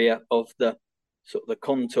area of the sort of the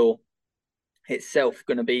contour itself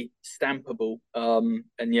going to be stampable. And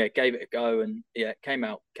yeah, gave it a go, and yeah, it came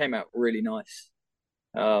out really nice.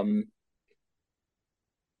 Um,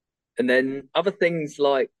 and then other things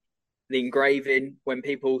like the engraving, when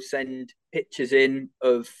people send pictures in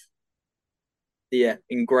of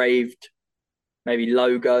engraved maybe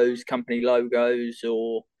logos, company logos,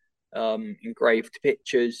 or engraved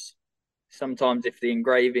pictures. Sometimes if the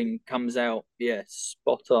engraving comes out, yeah,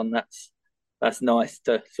 spot on, that's nice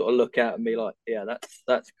to sort of look at and be like, yeah,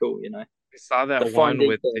 that's cool, you know. I saw The that fine one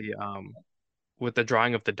detail. with the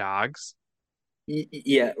drawing of the dogs.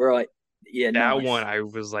 Yeah, right. Yeah, That one nice. I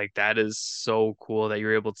was like, that is so cool that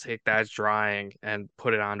you're able to take that drawing and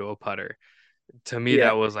put it onto a putter. To me,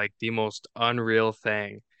 that Yeah, was like the most unreal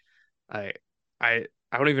thing. I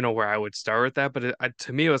I don't even know where I would start with that, but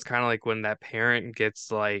to me, it was kind of like when that parent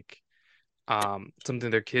gets like something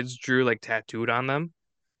their kids drew like tattooed on them.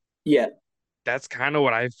 yeah, That's kind of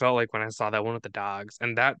what I felt like when I saw that one with the dogs.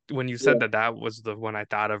 And that when you said yeah, that, that was the one I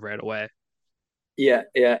thought of right away.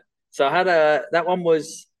 yeah. So I had a that one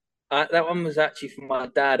was actually for my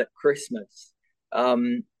dad at Christmas.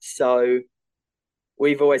 So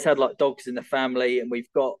we've always had like dogs in the family, and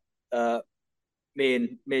we've got uh me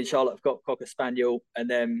and Charlotte have got Cocker Spaniel, and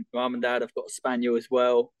then mum and dad have got a Spaniel as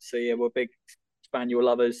well. So yeah, we're big Spaniel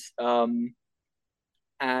lovers.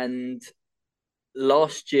 And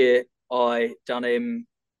last year I done him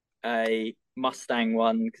a Mustang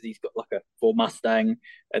one because he's got like a full Mustang,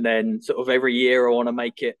 and then sort of every year I want to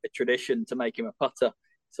make it a tradition to make him a putter.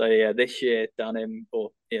 So yeah, this year done him,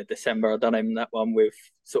 or yeah, December I done him that one with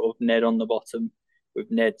sort of Ned on the bottom,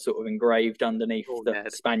 with Ned sort of engraved underneath Oh, the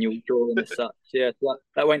Ned. spaniel drawing as such. Yeah,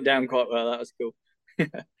 that went down quite well. That was cool.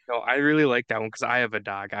 No, I really like that one because I have a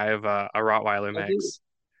dog. I have a Rottweiler I do. mix.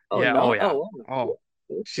 Oh Yeah, oh no! yeah. Oh wow! Oh,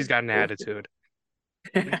 Yeah, she's awesome, got an awesome. attitude.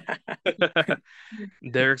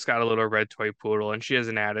 Derek's got a little red toy poodle and she has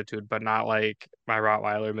an attitude, but not like my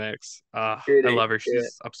Rottweiler mix. I Really? love her. Yeah.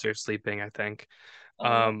 She's upstairs sleeping, I think. Oh,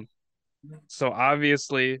 Um, so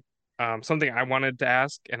obviously, something I wanted to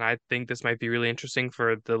ask, and I think this might be really interesting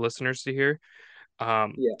for the listeners to hear.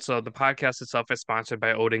 yeah, So the podcast itself is sponsored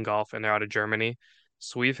by Odin Golf, and they're out of Germany.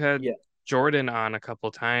 So we've had yeah. Jordan on a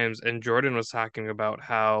couple times, and Jordan was talking about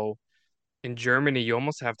how in Germany you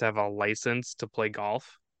almost have to have a license to play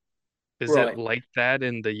golf. Is it Right. like that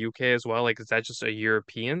in the UK as well? Like, is that just a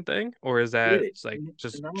European thing, or is that Really? like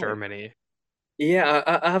just No. Germany? Yeah,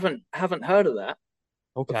 I haven't heard of that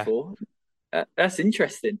Okay. before. That's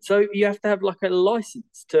interesting. So you have to have like a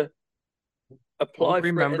license to Don't apply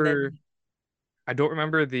for it, and remember. then I don't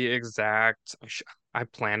remember the exact. I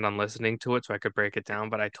planned on listening to it so I could break it down,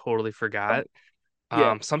 but I totally oh, forgot.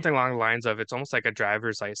 yeah, Something along the lines of it's almost like a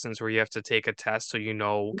driver's license where you have to take a test so you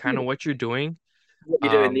know kind of yeah. what you're doing. What you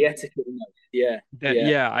do in the Um, etiquette note. Yeah, that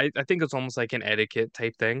yeah, yeah, I think it's almost like an etiquette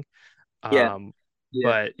type thing. yeah, Um,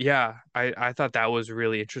 yeah, but yeah, I thought that was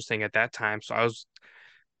really interesting at that time.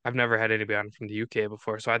 I've never had anybody on from the UK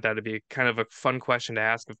before, so I thought it'd be kind of a fun question to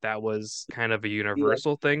ask if that was kind of a yeah.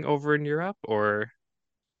 universal thing over in Europe or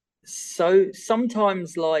So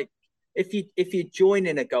sometimes, like, if you join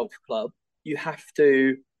in a golf club, you have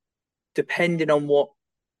to, depending on what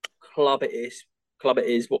club it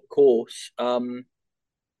is, what course,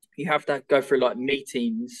 you have to go through like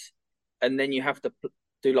meetings, and then you have to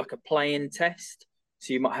do like a playing test.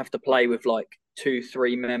 So you might have to play with like two,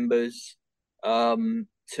 three members,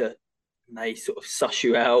 to they sort of suss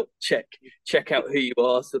you out, check out who you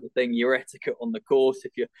are, sort of thing, your etiquette on the course.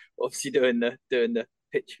 If you're obviously doing the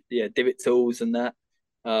pitch, yeah, divot tools and that,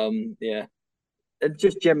 yeah, and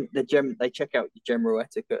just they check out your general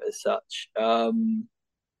etiquette as such.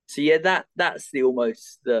 So yeah, that's the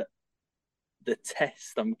almost the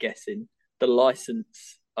test, I'm guessing, the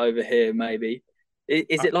license over here, maybe.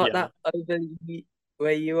 Is it like yeah. that over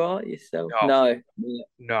where you are yourself? No, No, yeah,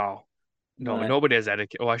 no, no, no. nobody has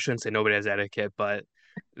etiquette. Well, I shouldn't say nobody has etiquette, but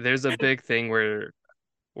there's a big thing where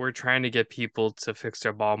we're trying to get people to fix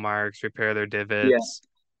their ball marks, repair their Yeah. divots.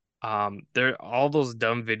 There all those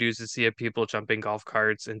dumb videos you see of people jumping golf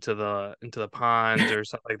carts into the ponds or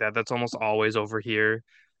stuff like that. That's almost always over here.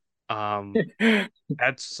 Um,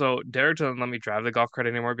 That's so Derek doesn't let me drive the golf cart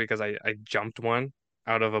anymore because I jumped one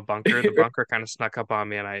out of a bunker. The bunker kind of snuck up on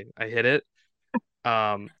me and I hit it.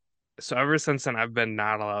 Um, so ever since then I've been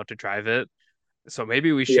not allowed to drive it. So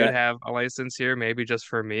maybe we should Yeah, have a license here, maybe just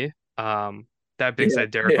for me. That being yeah,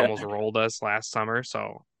 said, Derek yeah. almost rolled us last summer,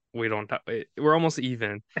 so we don't we're almost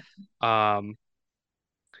even. Um,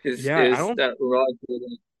 yeah, I Is don't that right?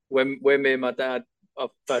 When me and my dad, I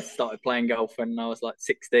first started playing golf when I was like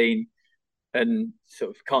 16. and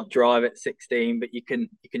sort of can't drive at 16, but you can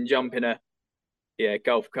jump in a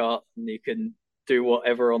golf cart and you can do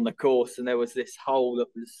whatever on the course. And there was this hole that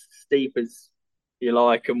was steep as you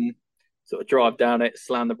like, and sort of drive down it,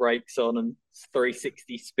 slam the brakes on, and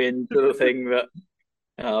 360 spin sort of thing. But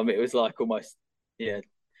it was like almost yeah,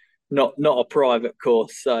 not a private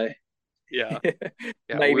course, so Yeah.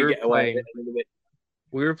 Yeah, maybe get away with it a little bit.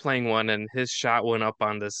 we were playing one and his shot went up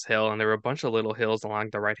on this hill and there were a bunch of little hills along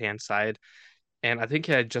the right hand side. And I think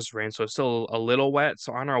it had just rained, so it's still a little wet.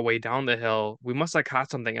 So on our way down the hill, we must have caught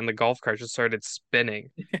something and the golf cart just started spinning.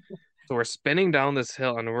 So we're spinning down this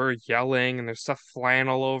hill and we're yelling and there's stuff flying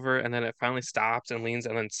all over. And then it finally stops and leans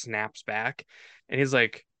and then snaps back. And he's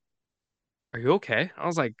like, "Are you okay?" I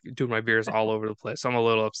was like, "Dude, my beer's all over the place. I'm a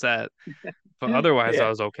little upset." But otherwise, I Yeah,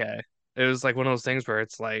 was okay. It was like one of those things where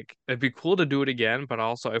it's like, it'd be cool to do it again, but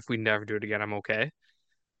also if we never do it again, I'm okay.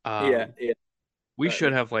 yeah, Um, yeah, we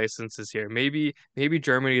should totally. have licenses here. Maybe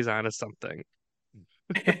Germany's onto something.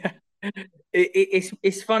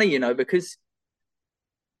 It's funny, because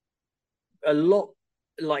a lot,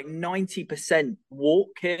 like 90% walk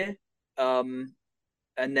here, um,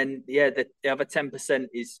 and then the other 10%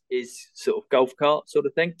 is sort of golf cart sort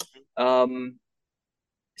of thing. Um,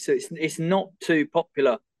 so it's not too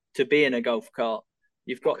popular to be in a golf cart.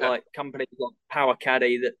 You've got Okay. like companies like Power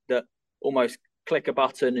Caddy that almost click a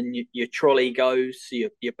button and your trolley goes,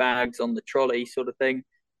 your bags on the trolley sort of thing.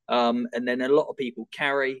 And then a lot of people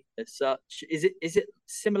carry as such. Is it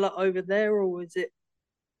similar over there, or is it?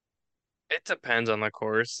 It depends on the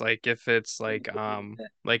course. Like if it's like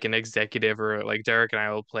an executive or like Derek and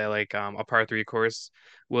I will play like a par three course,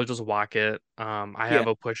 we'll just walk it. I Yeah, have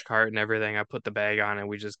a push cart and everything. I put the bag on and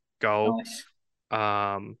we just go. nice.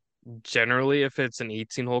 Um, Generally if it's an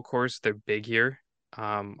 18 hole course, they're big here.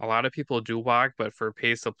 A lot of people do walk, but for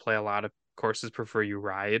pace of play, a lot of courses prefer you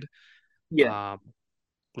ride. Yeah, Um,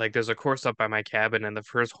 like there's a course up by my cabin and the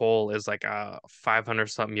first hole is like a 500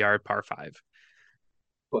 something yard par five.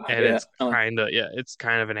 well, And yeah, it's nice. it's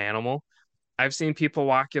kind of an animal. I've seen people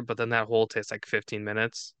walk it, but then that hole takes like 15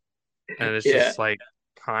 minutes and it's Yeah, just like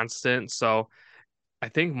constant. So I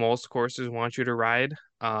think most courses want you to ride.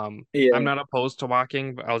 I'm yeah, not opposed to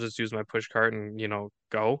walking, but I'll just use my push cart and,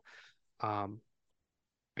 go. Um,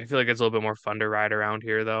 I feel like it's a little bit more fun to ride around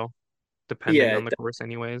here though, depending yeah, on the course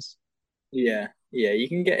anyways. yeah, yeah. You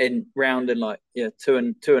can get in round in like two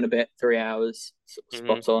and a bit, 3 hours, sort of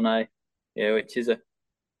Hmm. spot on, eh? Yeah, which is a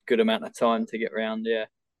good amount of time to get round. Yeah,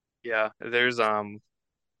 Yeah,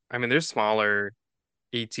 I mean there's smaller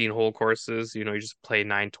 18 hole courses, you just play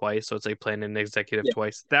nine twice, so it's like playing an executive yeah,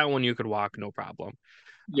 twice. That one you could walk no problem.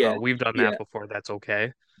 yeah, We've done that yeah. before, that's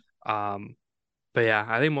okay. Um, but yeah,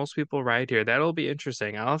 I think most people ride here. That'll be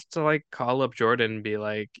interesting. I'll have to like call up Jordan and be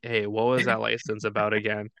like, "Hey, what was that license about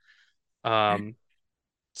again?" Um,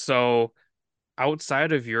 so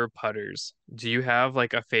outside of your putters, do you have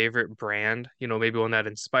like a favorite brand? Maybe one that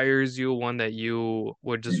inspires you, one that you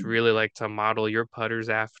would just really like to model your putters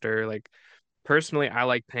after. Like personally, I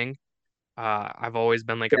like Ping. I've always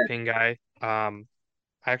been like a Yeah. Ping guy. I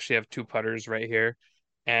actually have two putters right here,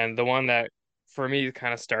 and the one that for me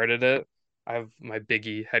kind of started it, I have my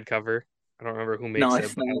Biggie head cover. I don't remember who makes it,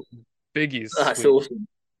 Nice, but nice. Biggie's That's sweet. awesome.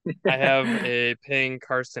 I have a Ping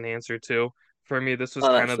Karsten answer too. For me, this was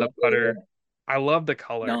Oh, kind that's of the lovely. putter. Yeah. I love the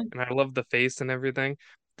color Nice. and I love the face and everything.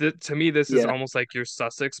 To me, this is Yeah. almost like your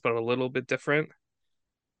Sussex, but a little bit different.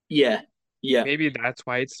 Yeah. Yeah. Maybe that's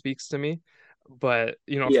why it speaks to me. But,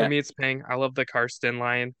 for Yeah. me, it's Ping. I love the Karsten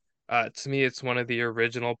line. To me, it's one of the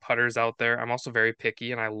original putters out there. I'm also very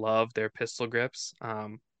picky and I love their pistol grips.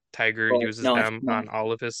 Tiger Right. uses Nice. them on Nice.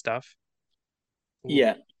 all of his stuff. Ooh,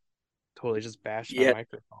 Yeah. totally just bashed my Yeah.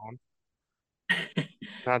 microphone.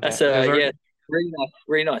 Not That's that there's our yeah,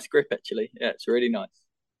 really nice grip actually. Yeah, it's really nice.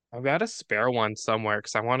 I've got a spare one somewhere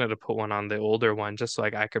because I wanted to put one on the older one just so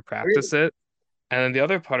like I could Really? practice it. And then the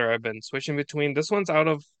other putter I've been switching between. This one's out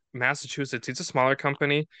of Massachusetts. It's a smaller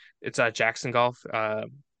company. It's Jackson Golf.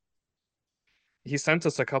 He sent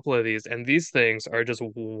us a couple of these, and these things are just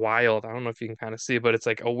wild. I don't know if you can kind of see, but it's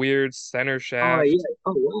like a weird center Oh yeah. shaft,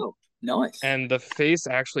 Oh wow. Nice. and the face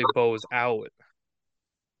actually bows out.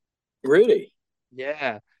 Really?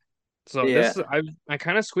 Yeah. So Yeah. I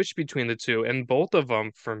kind of switched between the two, and both of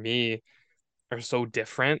them for me are so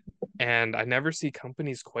different, and I never see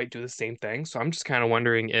companies quite do the same thing. So I'm just kind of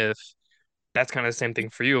wondering if that's kind of the same thing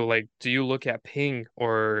for you. Like, do you look at Ping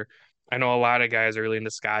or I know a lot of guys are really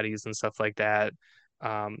into Scotties and stuff like that.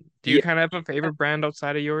 Do you Yeah. kind of have a favorite brand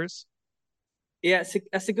outside of yours? Yeah,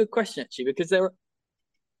 that's a good question actually, because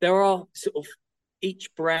there are sort of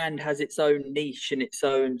each brand has its own niche and its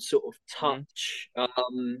own sort of Hmm. touch.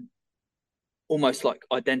 almost like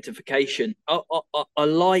identification. I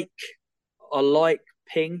like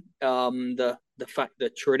Ping. The fact the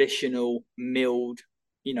traditional milled,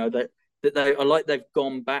 that they I like they've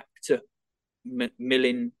gone back to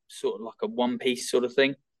milling sort of like a one piece sort of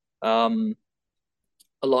thing. Um,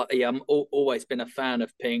 yeah, always been a fan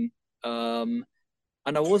of Ping.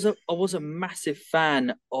 And I was a massive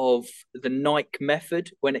fan of the Nike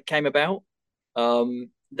method when it came about.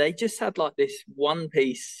 They just had like this one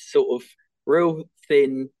piece sort of real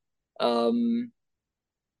thin, um,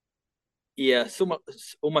 yeah,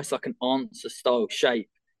 almost like an answer style shape.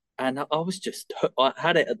 And I was just I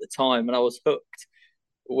had it at the time, and I was hooked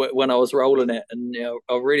when I was rolling it, and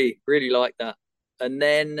I really really liked that. And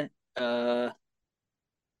then I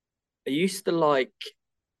used to like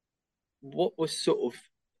what was sort of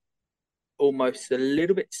almost a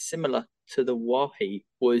little bit similar to the Wahi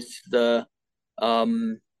was the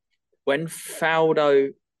um when Faldo,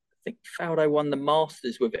 I think Faldo won the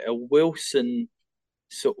Masters with it, a Wilson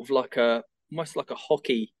sort of like a almost like a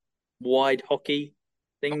hockey, wide hockey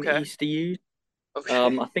thing that he Okay. used to use.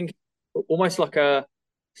 Okay. I think almost like a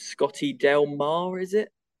Scotty Del Mar, is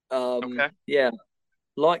it? Okay. Yeah,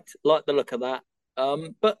 liked the look of that.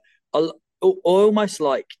 But I almost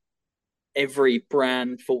like every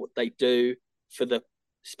brand for what they do, for the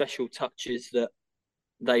special touches that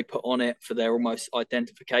they put on it, for their almost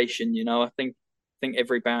identification. I think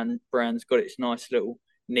every brand's got its nice little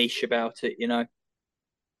niche about it.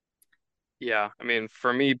 Yeah, I mean,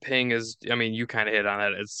 for me, Ping is, I mean, you kind of hit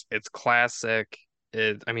on it. It's classic.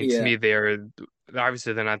 I mean, to Yeah, me,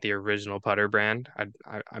 obviously they're not the original putter brand.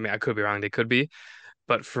 I mean, I could be wrong. They could be,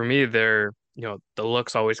 but for me, the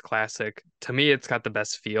look's always classic. To me, it's got the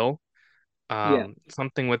best feel. yeah,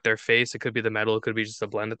 Something with their face. It could be the metal. It could be just a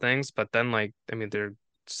blend of things. But then, like, I mean, their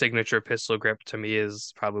signature pistol grip to me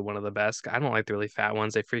is probably one of the best. I don't like the really fat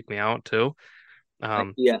ones. They freak me out too.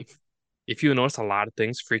 Um, yeah, if you notice, a lot of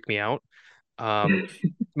things freak me out. Um,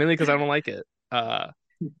 Mainly because I don't like it.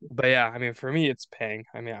 But yeah, I mean, for me, it's Ping.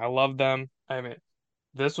 I mean, I love them. I mean,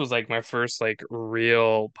 this was like my first like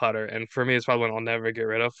real putter, and for me, it's probably one I'll never get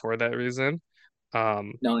rid of for that reason.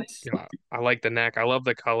 Um, nice. I like the neck. I love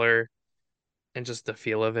the color and just the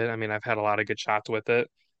feel of it. I mean, I've had a lot of good shots with it.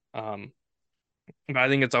 Um, but I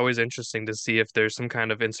think it's always interesting to see if there's some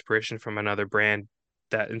kind of inspiration from another brand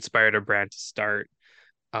that inspired a brand to start.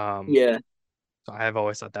 Um, Yeah, so I have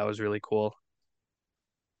always thought that was really cool.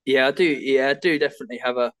 yeah, I do. Yeah, I do definitely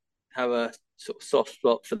have a sort of soft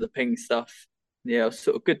spot for the Ping stuff. Yeah,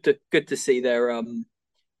 sort of good to see their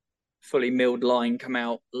fully milled line come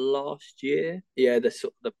out last year. Yeah, the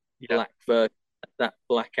sort of the Yeah. black ver that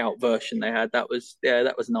blackout version they had. That was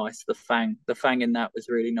nice. The fang in that was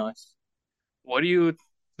really nice. What do you,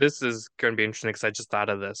 this is going to be interesting because I just thought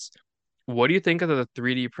of this. What do you think of the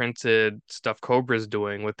 3D printed stuff Cobra's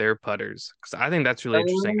doing with their putters? Because I think that's really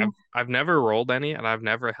interesting. I've Um, I've never rolled any and I've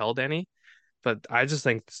never held any, but I just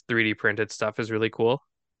think this 3D printed stuff is really cool.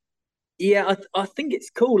 yeah, I think it's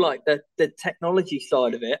cool, like the technology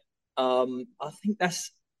side of it. I think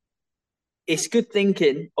it's good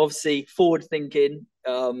thinking, obviously forward thinking.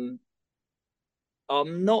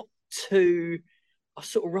 I'm not too. I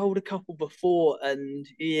sort of rolled a couple before, and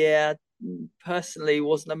yeah, personally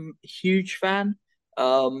wasn't a huge fan.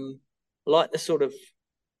 Like the sort of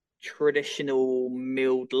traditional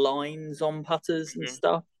milled lines on putters and Mhm.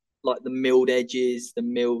 stuff, like the milled edges, the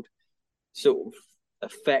milled sort of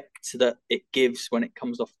effect that it gives when it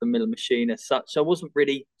comes off the mill machine as such. I wasn't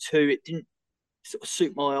really too. It didn't sort of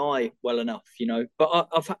suit my eye well enough. But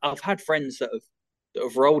I've had friends that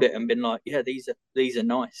have rolled it and been like, yeah, these are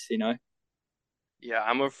nice. Yeah,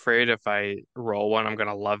 I'm afraid if I roll one, I'm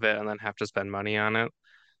gonna love it and then have to spend money on it.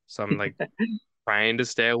 So I'm like trying to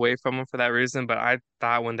stay away from them for that reason. But I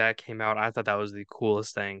thought when that came out, I thought that was the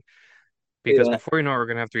coolest thing because Yeah, before you know it, we're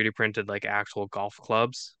gonna have 3D printed like actual golf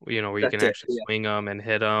clubs, where you can that's it. actually Yeah, swing them and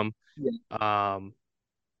hit them. yeah, Um,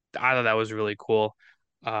 I thought that was really cool.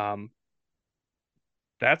 Um,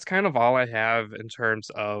 that's kind of all I have in terms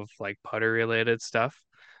of like putter related stuff.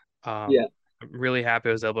 yeah. I'm really happy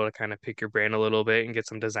I was able to kind of pick your brain a little bit and get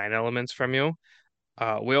some design elements from you.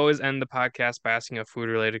 We always end the podcast by asking a food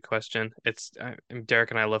related question.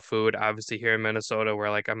 Derek and I love food. Obviously, here in Minnesota, we're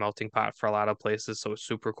like a melting pot for a lot of places, so it's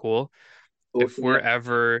super cool. If Awesome. we're Yeah.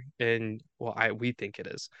 ever in, well, we think it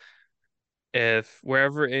is. If we're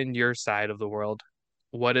ever in your side of the world,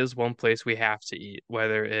 what is one place we have to eat?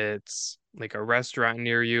 Whether it's like a restaurant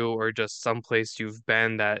near you or just some place you've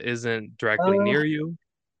been that isn't directly Uh, near you.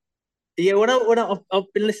 yeah. I've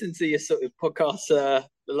been listening to your sort of podcast the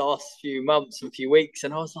last few months and few weeks,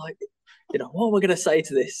 and I was like, what am I going to say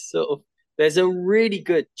to this? Sort of. There's a really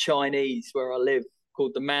good Chinese where I live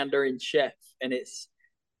called the Mandarin Chef, and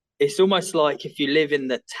it's almost like if you live in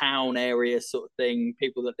the town area sort of thing,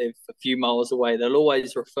 people that live a few miles away, they'll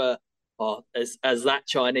always refer, oh, as that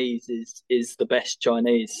Chinese is the best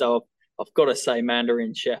Chinese. So I've got to say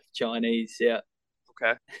Mandarin Chef Chinese, yeah.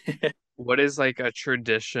 Okay. What is like a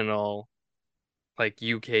traditional like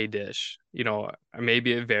UK dish?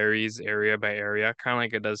 Maybe it varies area by area, kind of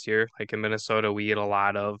like it does here. Like in Minnesota, we eat a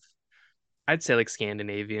lot of, I'd say like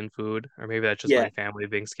Scandinavian food, or maybe that's just Yeah, my family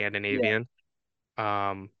being yeah, Scandinavian.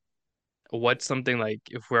 Um, what's something like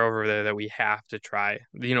if we're over there that we have to try?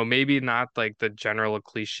 Maybe not like the general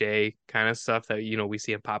cliche kind of stuff that we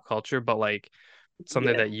see in pop culture, but like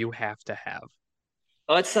something yeah. that you have to have.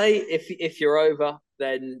 I'd say if you're over,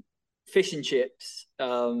 then fish and chips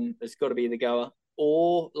has got to be the goer,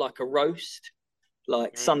 or like a roast,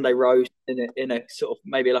 like Sunday Mm, roast in a sort of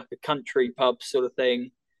maybe like a country pub sort of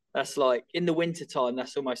thing. That's like in the winter time.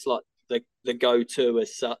 That's almost like the go to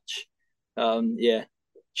as such. Yeah,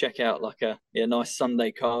 check out like a nice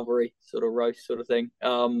Sunday carvery sort of roast sort of thing.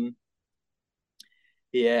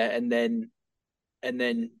 Yeah, and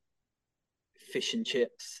then fish and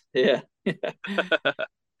chips. Yeah,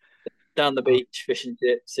 down the uh, beach, fish and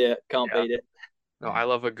chips. Yeah, can't yeah. beat it. No, I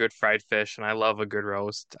love a good fried fish and I love a good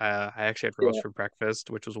roast. I actually had roast Yeah, for breakfast,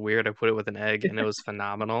 which was weird. I put it with an egg and it was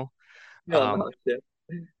phenomenal. yeah, Um, nice. Yeah,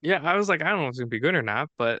 yeah, I was like, I don't know if it's gonna be good or not,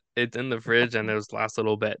 but it's in the fridge and it was last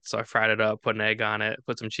little bit. So I fried it up, put an egg on it,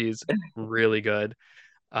 put some cheese, really good.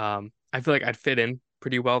 I feel like I'd fit in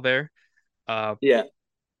pretty well there. Uh, yeah.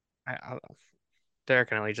 I Derek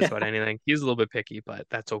can eat just about anything. He's a little bit picky, but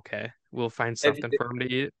that's okay. We'll find Have you something for him to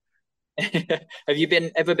eat. have you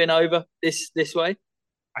been ever been over this way?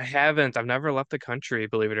 I haven't. I've never left the country,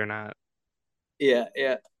 believe it or not. Yeah,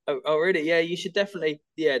 yeah. Oh, really? Yeah, you should definitely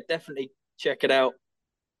check it out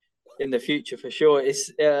in the future for sure.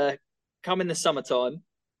 It's come in the summertime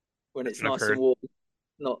when That's it's what I've nice and heard. warm.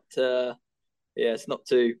 Not yeah, it's not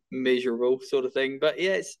too miserable sort of thing. But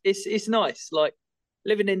yeah, it's nice. Like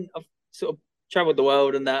I've sort of traveled the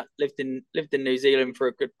world and that lived in New Zealand for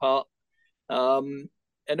a good part. Um,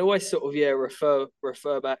 and always sort of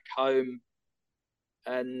refer back home.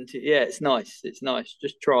 And yeah, it's nice. It's nice.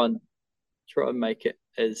 Just try and make it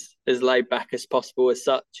as laid back as possible as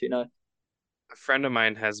such. A friend of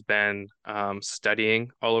mine has been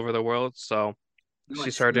studying all over the world. So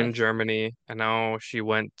she Nice, started in nice. Germany and now she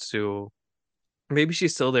went to, maybe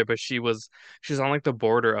she's still there, but she's on like the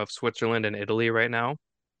border of Switzerland and Italy right now.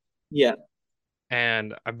 Yeah,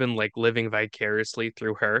 And I've been like living vicariously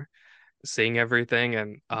through her, seeing everything.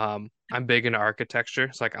 And I'm big into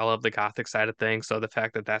architecture. So like I love the Gothic side of things. So the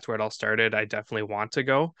fact that that's where it all started, I definitely want to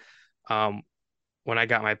go. Um, when I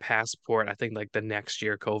got my passport, I think like the next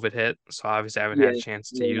year COVID hit. So obviously I haven't had a yeah,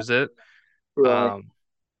 chance to yeah. use it. Right. Um,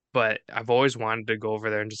 but I've always wanted to go over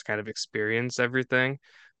there and just kind of experience everything.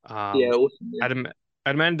 Yeah, Um, awesome. Yeah, I'd, im-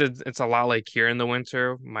 I'd imagine it's a lot like here in the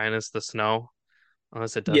winter, minus the snow,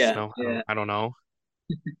 unless it does yeah, snow. I don't, yeah. I don't know.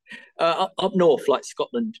 Up north, like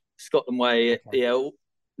Scotland way. Okay. Yeah,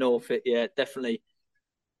 north. Yeah, definitely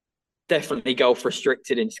golf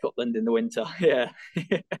restricted in Scotland in the winter. Yeah.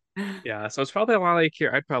 Yeah, so it's probably a lot like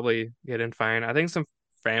here. I'd probably get in fine. I think some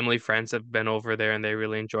family friends have been over there and they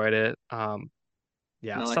really enjoyed it.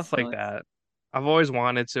 Yeah, stuff Nice, like nice. that. I've always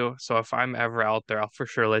wanted to, so if I'm ever out there, I'll for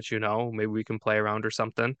sure let you know. Maybe we can play around or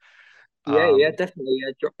something. Yeah, yeah, Um, definitely.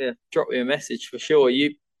 Yeah, drop me a message for sure.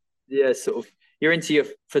 Yeah, sort of. You're into your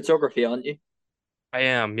photography, aren't you? I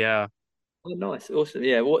am, yeah. Oh, nice, awesome.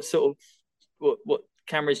 Yeah, what sort of what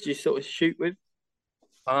cameras do you sort of shoot with?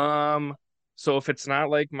 Um, so if it's not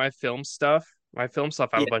like my film stuff, I have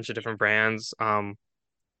Yeah, a bunch of different brands.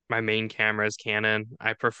 My main camera is Canon.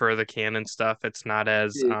 I prefer the Canon stuff. It's not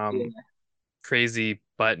as yeah, crazy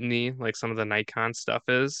buttony like some of the Nikon stuff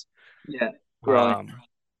is. yeah. Right. Um,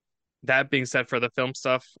 that being said, for the film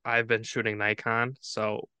stuff, I've been shooting Nikon,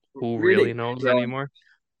 so who really Really? knows Right. anymore?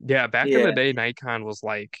 Yeah, back in the Yeah. day, Nikon was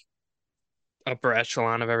like upper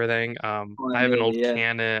echelon of everything. I have an Pioneer. old Yeah.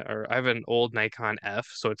 Canon or I have an old Nikon F,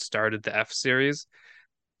 so it started the F series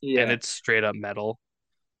and Yeah. it's straight up metal.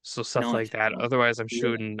 So stuff like Nice. that. Nice. Otherwise, I'm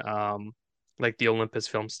Yeah. shooting like the Olympus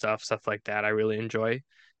film stuff like that. I really enjoy.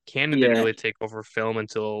 Canon didn't Yeah. really take over film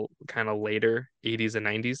until kind of later 80s and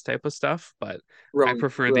 90s type of stuff, but I Right.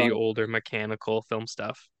 prefer the Right. older mechanical film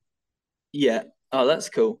stuff. Yeah. Oh, that's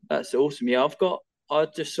cool. That's awesome. Yeah, I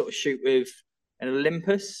just sort of shoot with an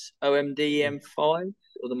Olympus OMD Mm. M5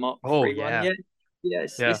 or the Mark Oh III one. yeah. Yeah. Yeah,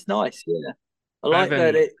 Yeah. it's nice. Yeah. I I've like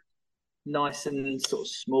that been it's nice and sort of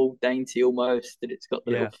small, dainty almost, that it's got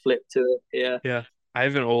the little yeah. flip to it. Yeah. Yeah. I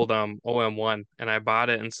have an old OM1 and I bought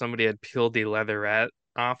it and somebody had peeled the leatherette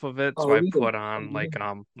off of it. So Oh, I really? put on Oh, like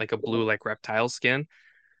a yeah. blue like reptile skin.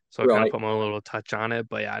 So I kind of Right. put my own little touch on it.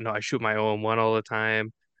 But yeah, no, I shoot my OM1 all the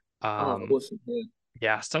time. Oh, Um awesome. Yeah.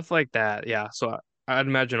 yeah, stuff like that. Yeah. So I'd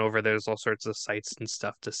imagine over there's all sorts of sights and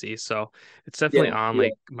stuff to see. So it's definitely Yeah. on Yeah.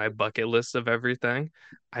 like my bucket list of everything.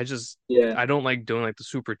 I just Yeah. I don't like doing like the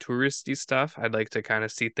super touristy stuff. I'd like to kind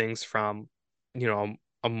of see things from, you know,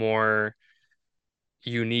 a more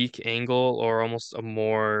unique angle or almost a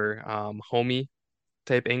more homey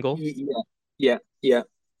type angle. Yeah. Yeah. Yeah.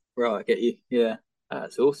 Right. I get you. Yeah.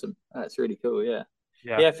 That's awesome. That's really cool. Yeah.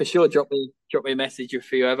 Yeah, Yeah, for sure. Drop me a message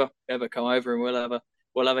if you ever come over, and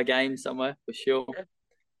we'll have a game somewhere for sure.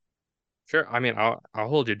 sure. I mean, I'll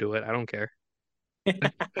hold you to it. I don't care.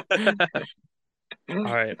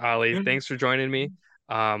 All right, Ollie, thanks for joining me.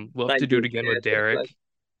 We'll have to Thank do it you. again Yeah, with it's been a Derek. pleasure.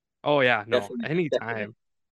 Oh yeah, no, Definitely, anytime. definitely.